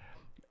trainers,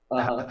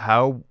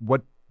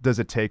 what does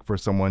it take for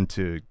someone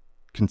to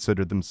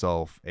consider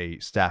themselves a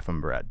staff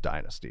member at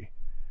Dynasty?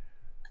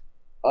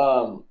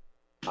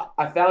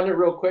 I found it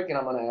real quick, and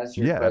I'm going to answer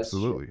your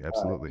question. Yeah,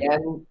 absolutely.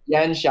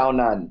 Yan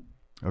Xiaonan.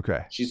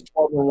 Okay. She's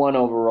 12-1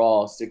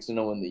 overall, 6-0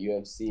 in the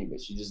UFC,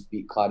 but she just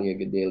beat Claudia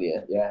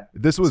Gadelha. Yeah.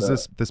 This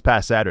was this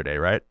past Saturday,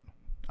 right?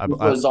 I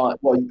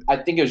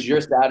think it was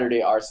your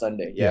Saturday, our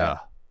Sunday. Yeah.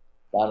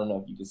 I don't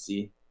know if you can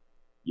see.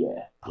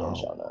 Yeah. Yan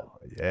Xiaonan.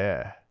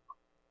 Yeah.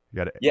 You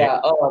got it. Yeah.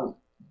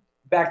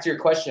 Back to your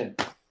question.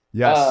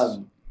 Yes.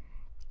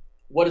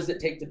 What does it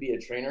take to be a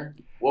trainer?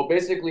 Well,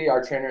 basically,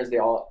 our trainers, they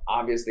all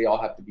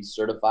have to be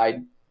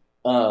certified,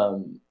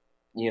 and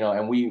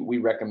we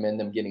recommend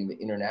them getting the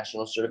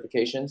international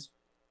certifications.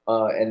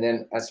 And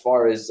then as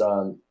far as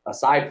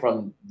aside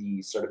from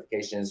the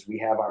certifications, we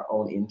have our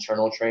own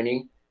internal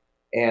training,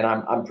 and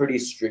I'm pretty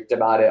strict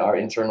about it. Our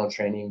internal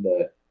training,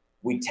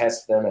 we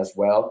test them as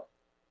well.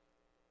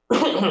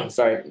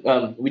 Sorry,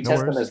 we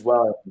test them as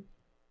well.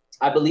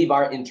 I believe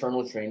our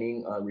internal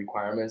training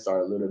requirements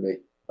are a little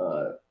bit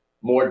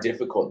more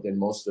difficult than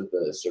most of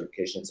the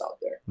certifications out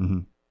there.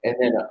 Mm-hmm. And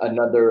then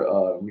another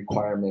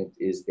requirement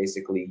is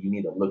basically you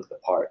need to look the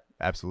part.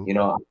 Absolutely.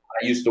 I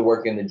used to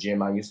work in the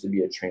gym. I used to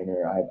be a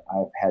trainer.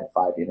 I've had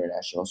 5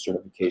 international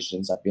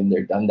certifications. I've been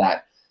there, done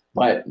that.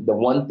 But the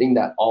one thing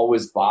that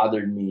always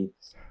bothered me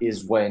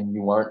is when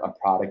you aren't a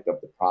product of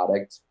the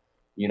product.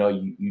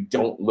 You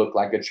don't look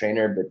like a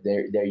trainer, but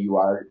there you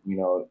are,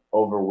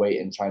 overweight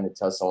and trying to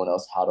tell someone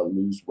else how to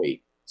lose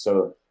weight.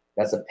 So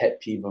that's a pet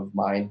peeve of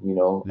mine.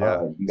 You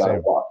got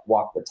to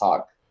walk the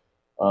talk.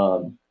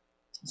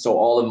 So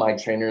all of my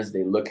trainers,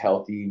 they look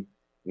healthy,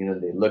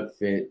 they look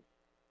fit.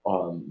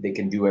 They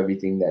can do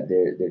everything that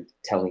they're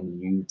telling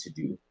you to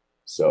do.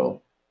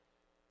 So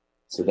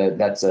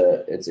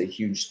it's a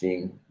huge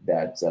thing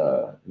that,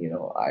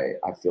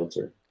 I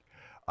filter.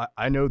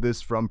 I know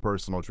this from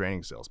personal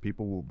training sales.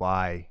 People will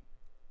buy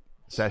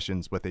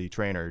sessions with a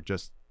trainer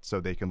just so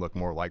they can look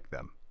more like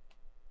them.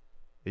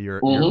 Your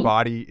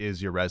body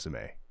is your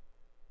resume.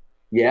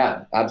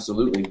 Yeah,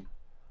 absolutely.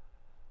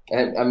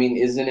 And I mean,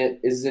 isn't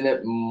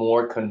it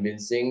more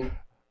convincing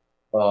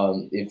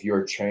if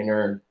your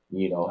trainer,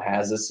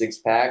 has a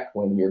 6-pack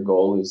when your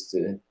goal is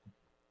to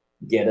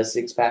get a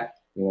 6-pack,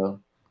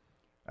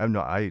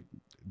 I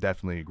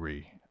definitely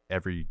agree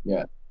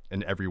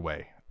in every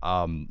way.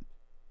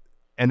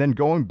 And then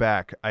going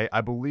back,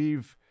 I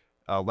believe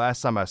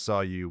last time I saw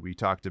you, we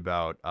talked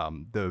about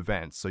the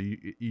events. So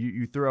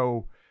you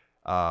throw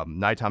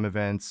nighttime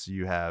events.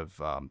 You have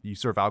you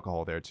serve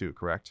alcohol there too,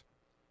 correct?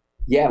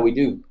 Yeah, we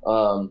do.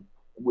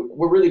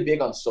 We're really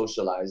big on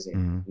socializing.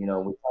 Hmm. You know,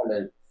 we're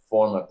trying to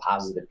form a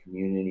positive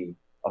community,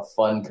 a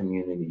fun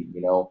community.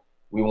 You know,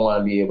 we want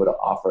to be able to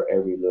offer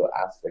every little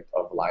aspect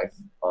of life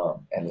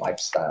and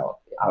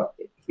lifestyle out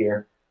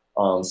here.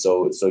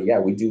 So yeah,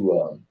 we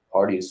do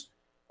parties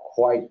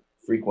quite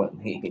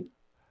frequently.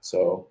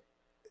 So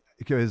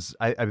Because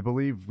I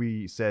believe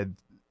we said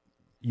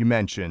you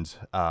mentioned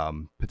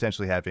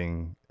potentially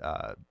having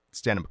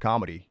stand-up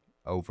comedy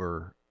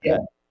over yeah,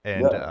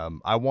 and yeah.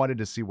 I wanted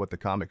to see what the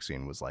comic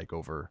scene was like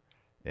over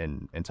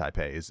in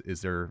Taipei.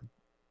 Is there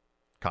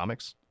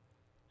comics?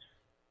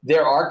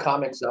 There are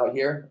comics out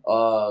here.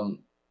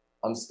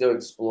 I'm still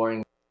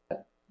exploring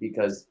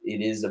because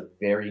it is a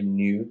very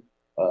new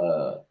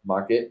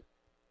market,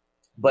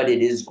 but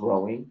it is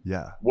growing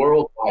Yeah.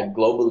 worldwide,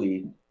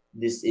 globally.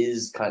 This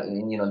is kind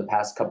of, you know, the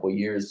past couple of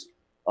years,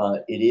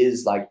 it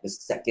is like the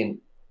second,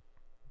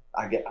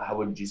 I get, how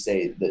would you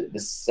say, the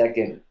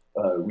second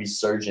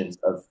resurgence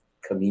of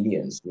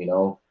comedians, you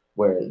know,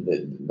 where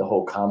the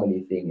whole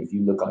comedy thing, if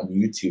you look on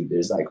YouTube,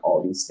 there's like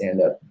all these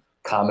stand-up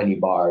comedy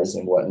bars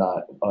and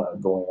whatnot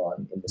going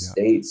on in the Yeah.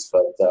 States,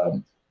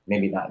 but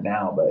maybe not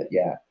now, but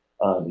yeah,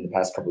 in the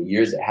past couple of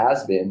years, it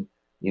has been,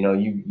 you know,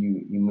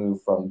 you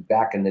move from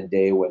back in the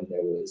day when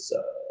there was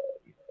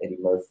Eddie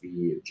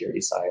Murphy, Jerry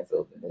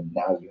Seinfeld, and then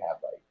now you have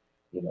like,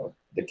 you know,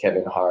 the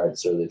Kevin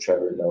Harts or the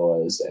Trevor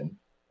Noahs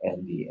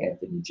and the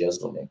Anthony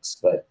Jeselniks.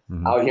 But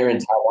Hmm. out here in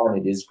Taiwan,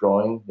 it is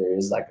growing. There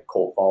is like a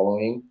cult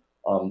following.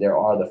 There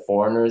are the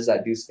foreigners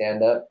that do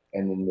stand up,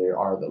 and then there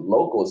are the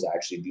locals that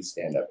actually do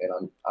stand up.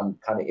 And I'm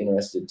kind of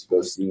interested to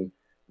go see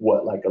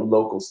what like a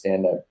local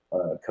stand up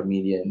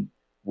comedian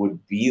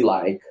would be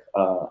like.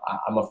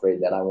 I'm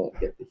afraid that I won't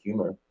get the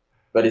humor,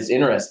 but it's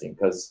interesting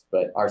because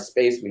but our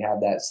space, we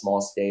have that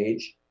small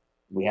stage,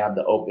 we have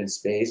the open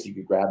space. You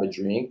could grab a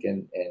drink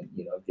and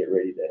you know get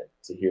ready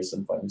to hear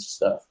some funny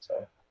stuff.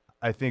 So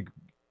I think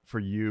for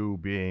you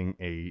being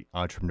a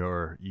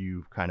entrepreneur,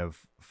 you kind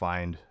of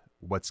find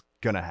what's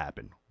gonna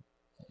happen.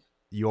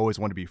 You always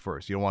want to be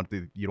first. You don't want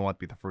to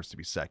be the first to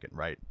be second,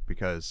 right?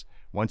 Because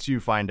once you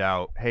find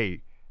out,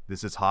 hey,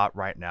 this is hot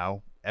right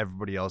now,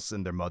 everybody else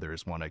and their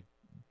mothers want to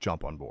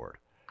jump on board.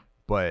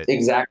 But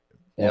exactly,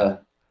 yeah,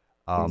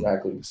 yeah,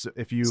 exactly. so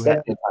if you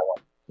Especially in Taiwan.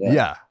 Yeah.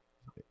 yeah,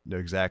 no,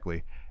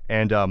 exactly.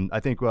 And I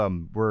think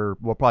we'll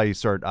probably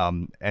start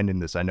ending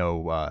this. I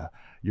know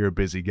you're a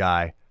busy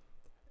guy,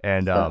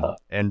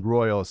 and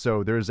Royal.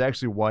 So there's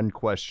actually one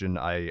question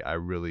I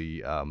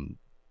really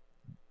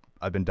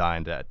I've been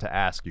dying to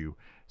ask you.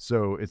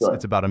 So it's Sure.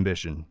 about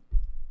ambition,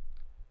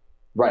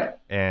 Right.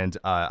 and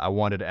I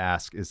wanted to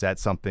ask: is that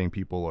something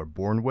people are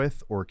born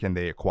with, or can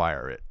they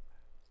acquire it?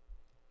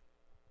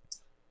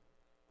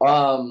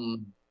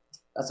 Um,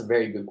 that's a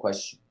very good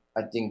question.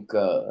 I think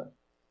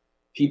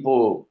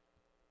people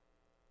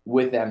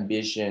with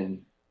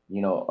ambition,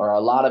 you know, or a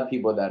lot of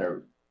people that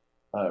are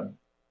uh,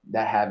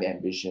 that have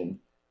ambition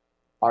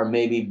are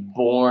maybe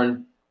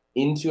born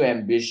into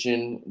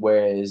ambition,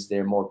 whereas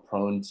they're more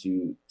prone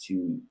to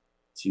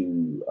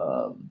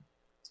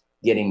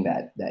getting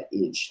that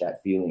itch,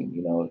 that feeling,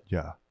 you know,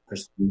 Yeah.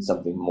 pursuing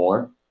something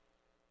more.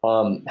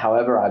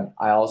 However,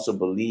 I also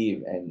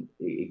believe, and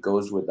it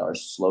goes with our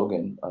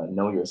slogan,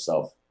 "Know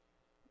yourself."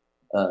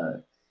 Uh,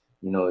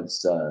 you know,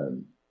 it's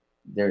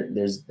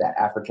there's that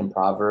African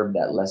proverb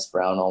that Les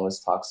Brown always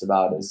talks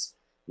about is,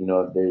 you know,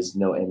 if there's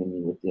no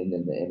enemy within,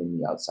 then the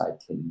enemy outside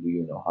can do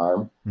you no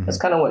harm. That's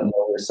Hmm. kind of what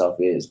know yourself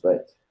is.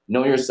 But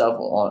know yourself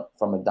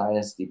from a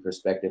dynasty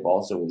perspective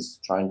also is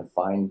trying to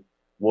find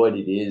what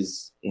it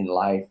is in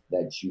life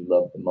that you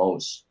love the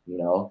most, you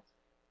know.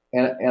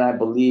 And I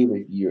believe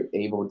if you're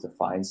able to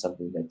find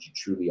something that you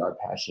truly are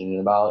passionate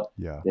about,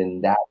 Yeah.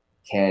 then that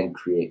can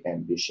create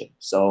ambition.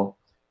 So,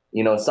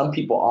 you know, some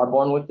people are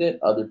born with it,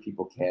 other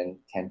people can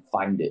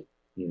find it,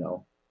 you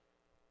know.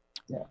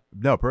 Yeah.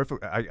 No,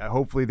 perfect.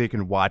 Hopefully they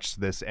can watch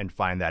this and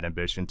find that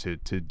ambition to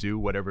do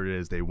whatever it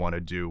is they want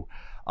to do.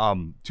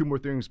 Two more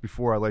things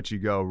before I let you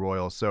go,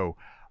 Royal. So,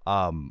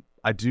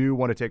 I do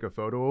want to take a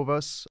photo of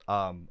us.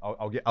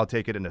 I'll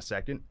take it in a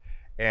second,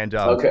 and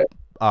Okay.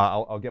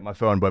 I'll get my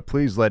phone. But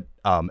please let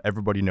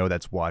everybody know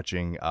that's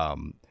watching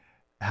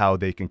how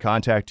they can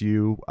contact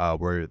you,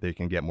 where they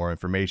can get more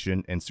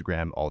information,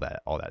 Instagram, all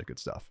that good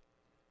stuff.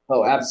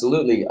 Oh,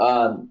 absolutely.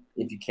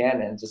 If you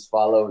can, and just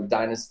follow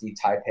Dynasty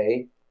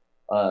Taipei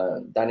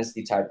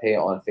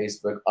on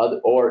Facebook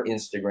or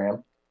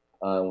Instagram.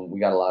 We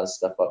got a lot of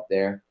stuff up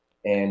there.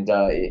 And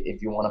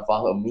if you want to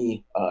follow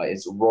me,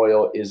 it's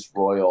Royal is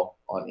Royal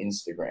on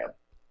Instagram.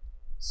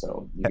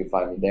 So you can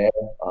find me there.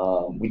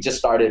 We just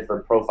started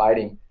for pro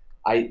fighting.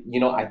 I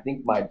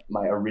think my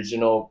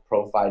original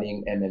pro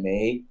fighting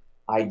MMA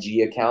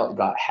IG account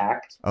got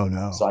hacked, Oh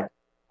so no.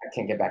 I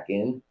can't get back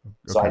in.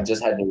 So I Okay.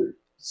 just had to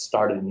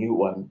start a new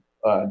one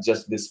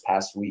just this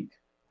past week.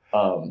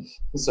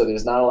 So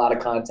there's not a lot of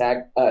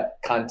content,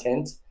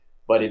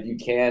 but if you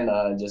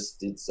can,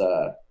 just it's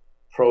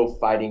pro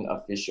fighting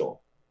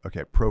official.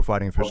 Okay. Pro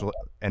Fighting Official,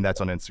 and that's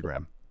on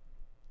Instagram.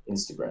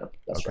 Instagram.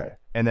 That's Okay. right.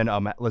 And then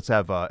let's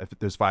have if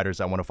there's fighters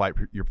that want to fight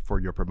for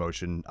your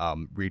promotion,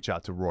 reach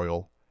out to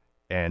Royal,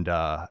 and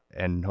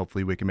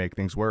hopefully we can make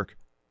things work.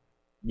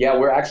 Yeah,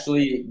 we're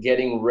actually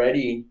getting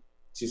ready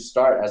to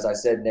start. As I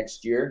said,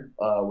 next year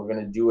we're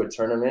going to do a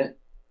tournament.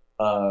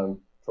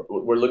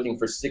 We're looking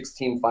for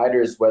 16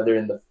 fighters, whether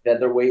in the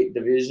featherweight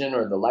division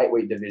or the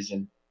lightweight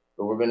division.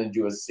 But we're going to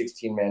do a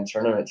 16-man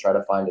tournament, try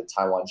to find a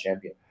Taiwan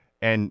champion.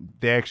 And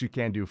they actually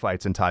can do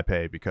fights in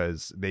Taipei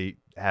because they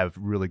have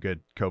really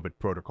good COVID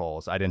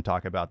protocols. I didn't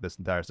talk about this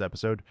entire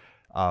episode,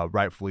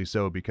 rightfully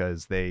so,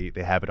 because they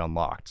have it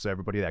unlocked. So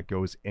everybody that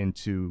goes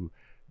into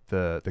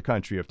the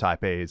country of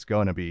Taipei is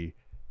going to be,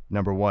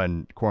 number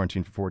one,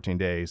 quarantined for 14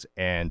 days,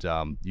 and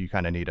you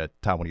kind of need a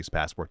Taiwanese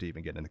passport to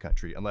even get in the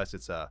country, unless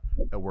it's a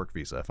work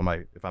visa,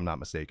 if I'm not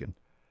mistaken.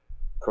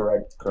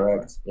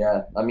 Correct.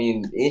 Yeah, I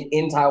mean,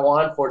 in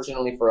Taiwan,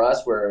 fortunately for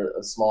us, we're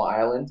a small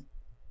island,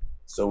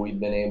 so we've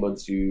been able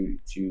to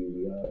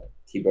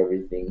keep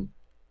everything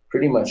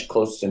pretty much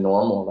close to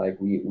normal. Like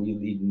we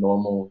lead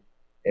normal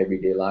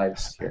everyday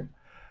lives here.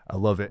 I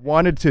love it.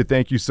 Wanted to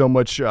thank you so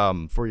much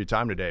for your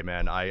time today,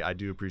 man. I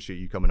do appreciate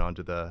you coming on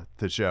to the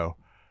show.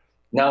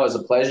 No, it was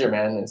a pleasure,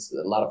 man. It's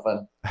a lot of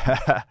fun.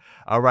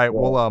 All right,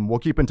 yeah. We'll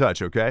keep in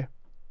touch, okay?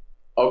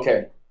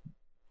 Okay.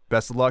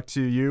 Best of luck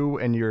to you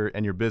and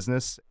your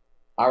business.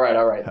 All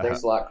right.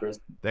 Thanks a lot, Chris.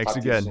 Thanks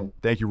again.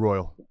 Thank you,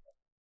 Royal.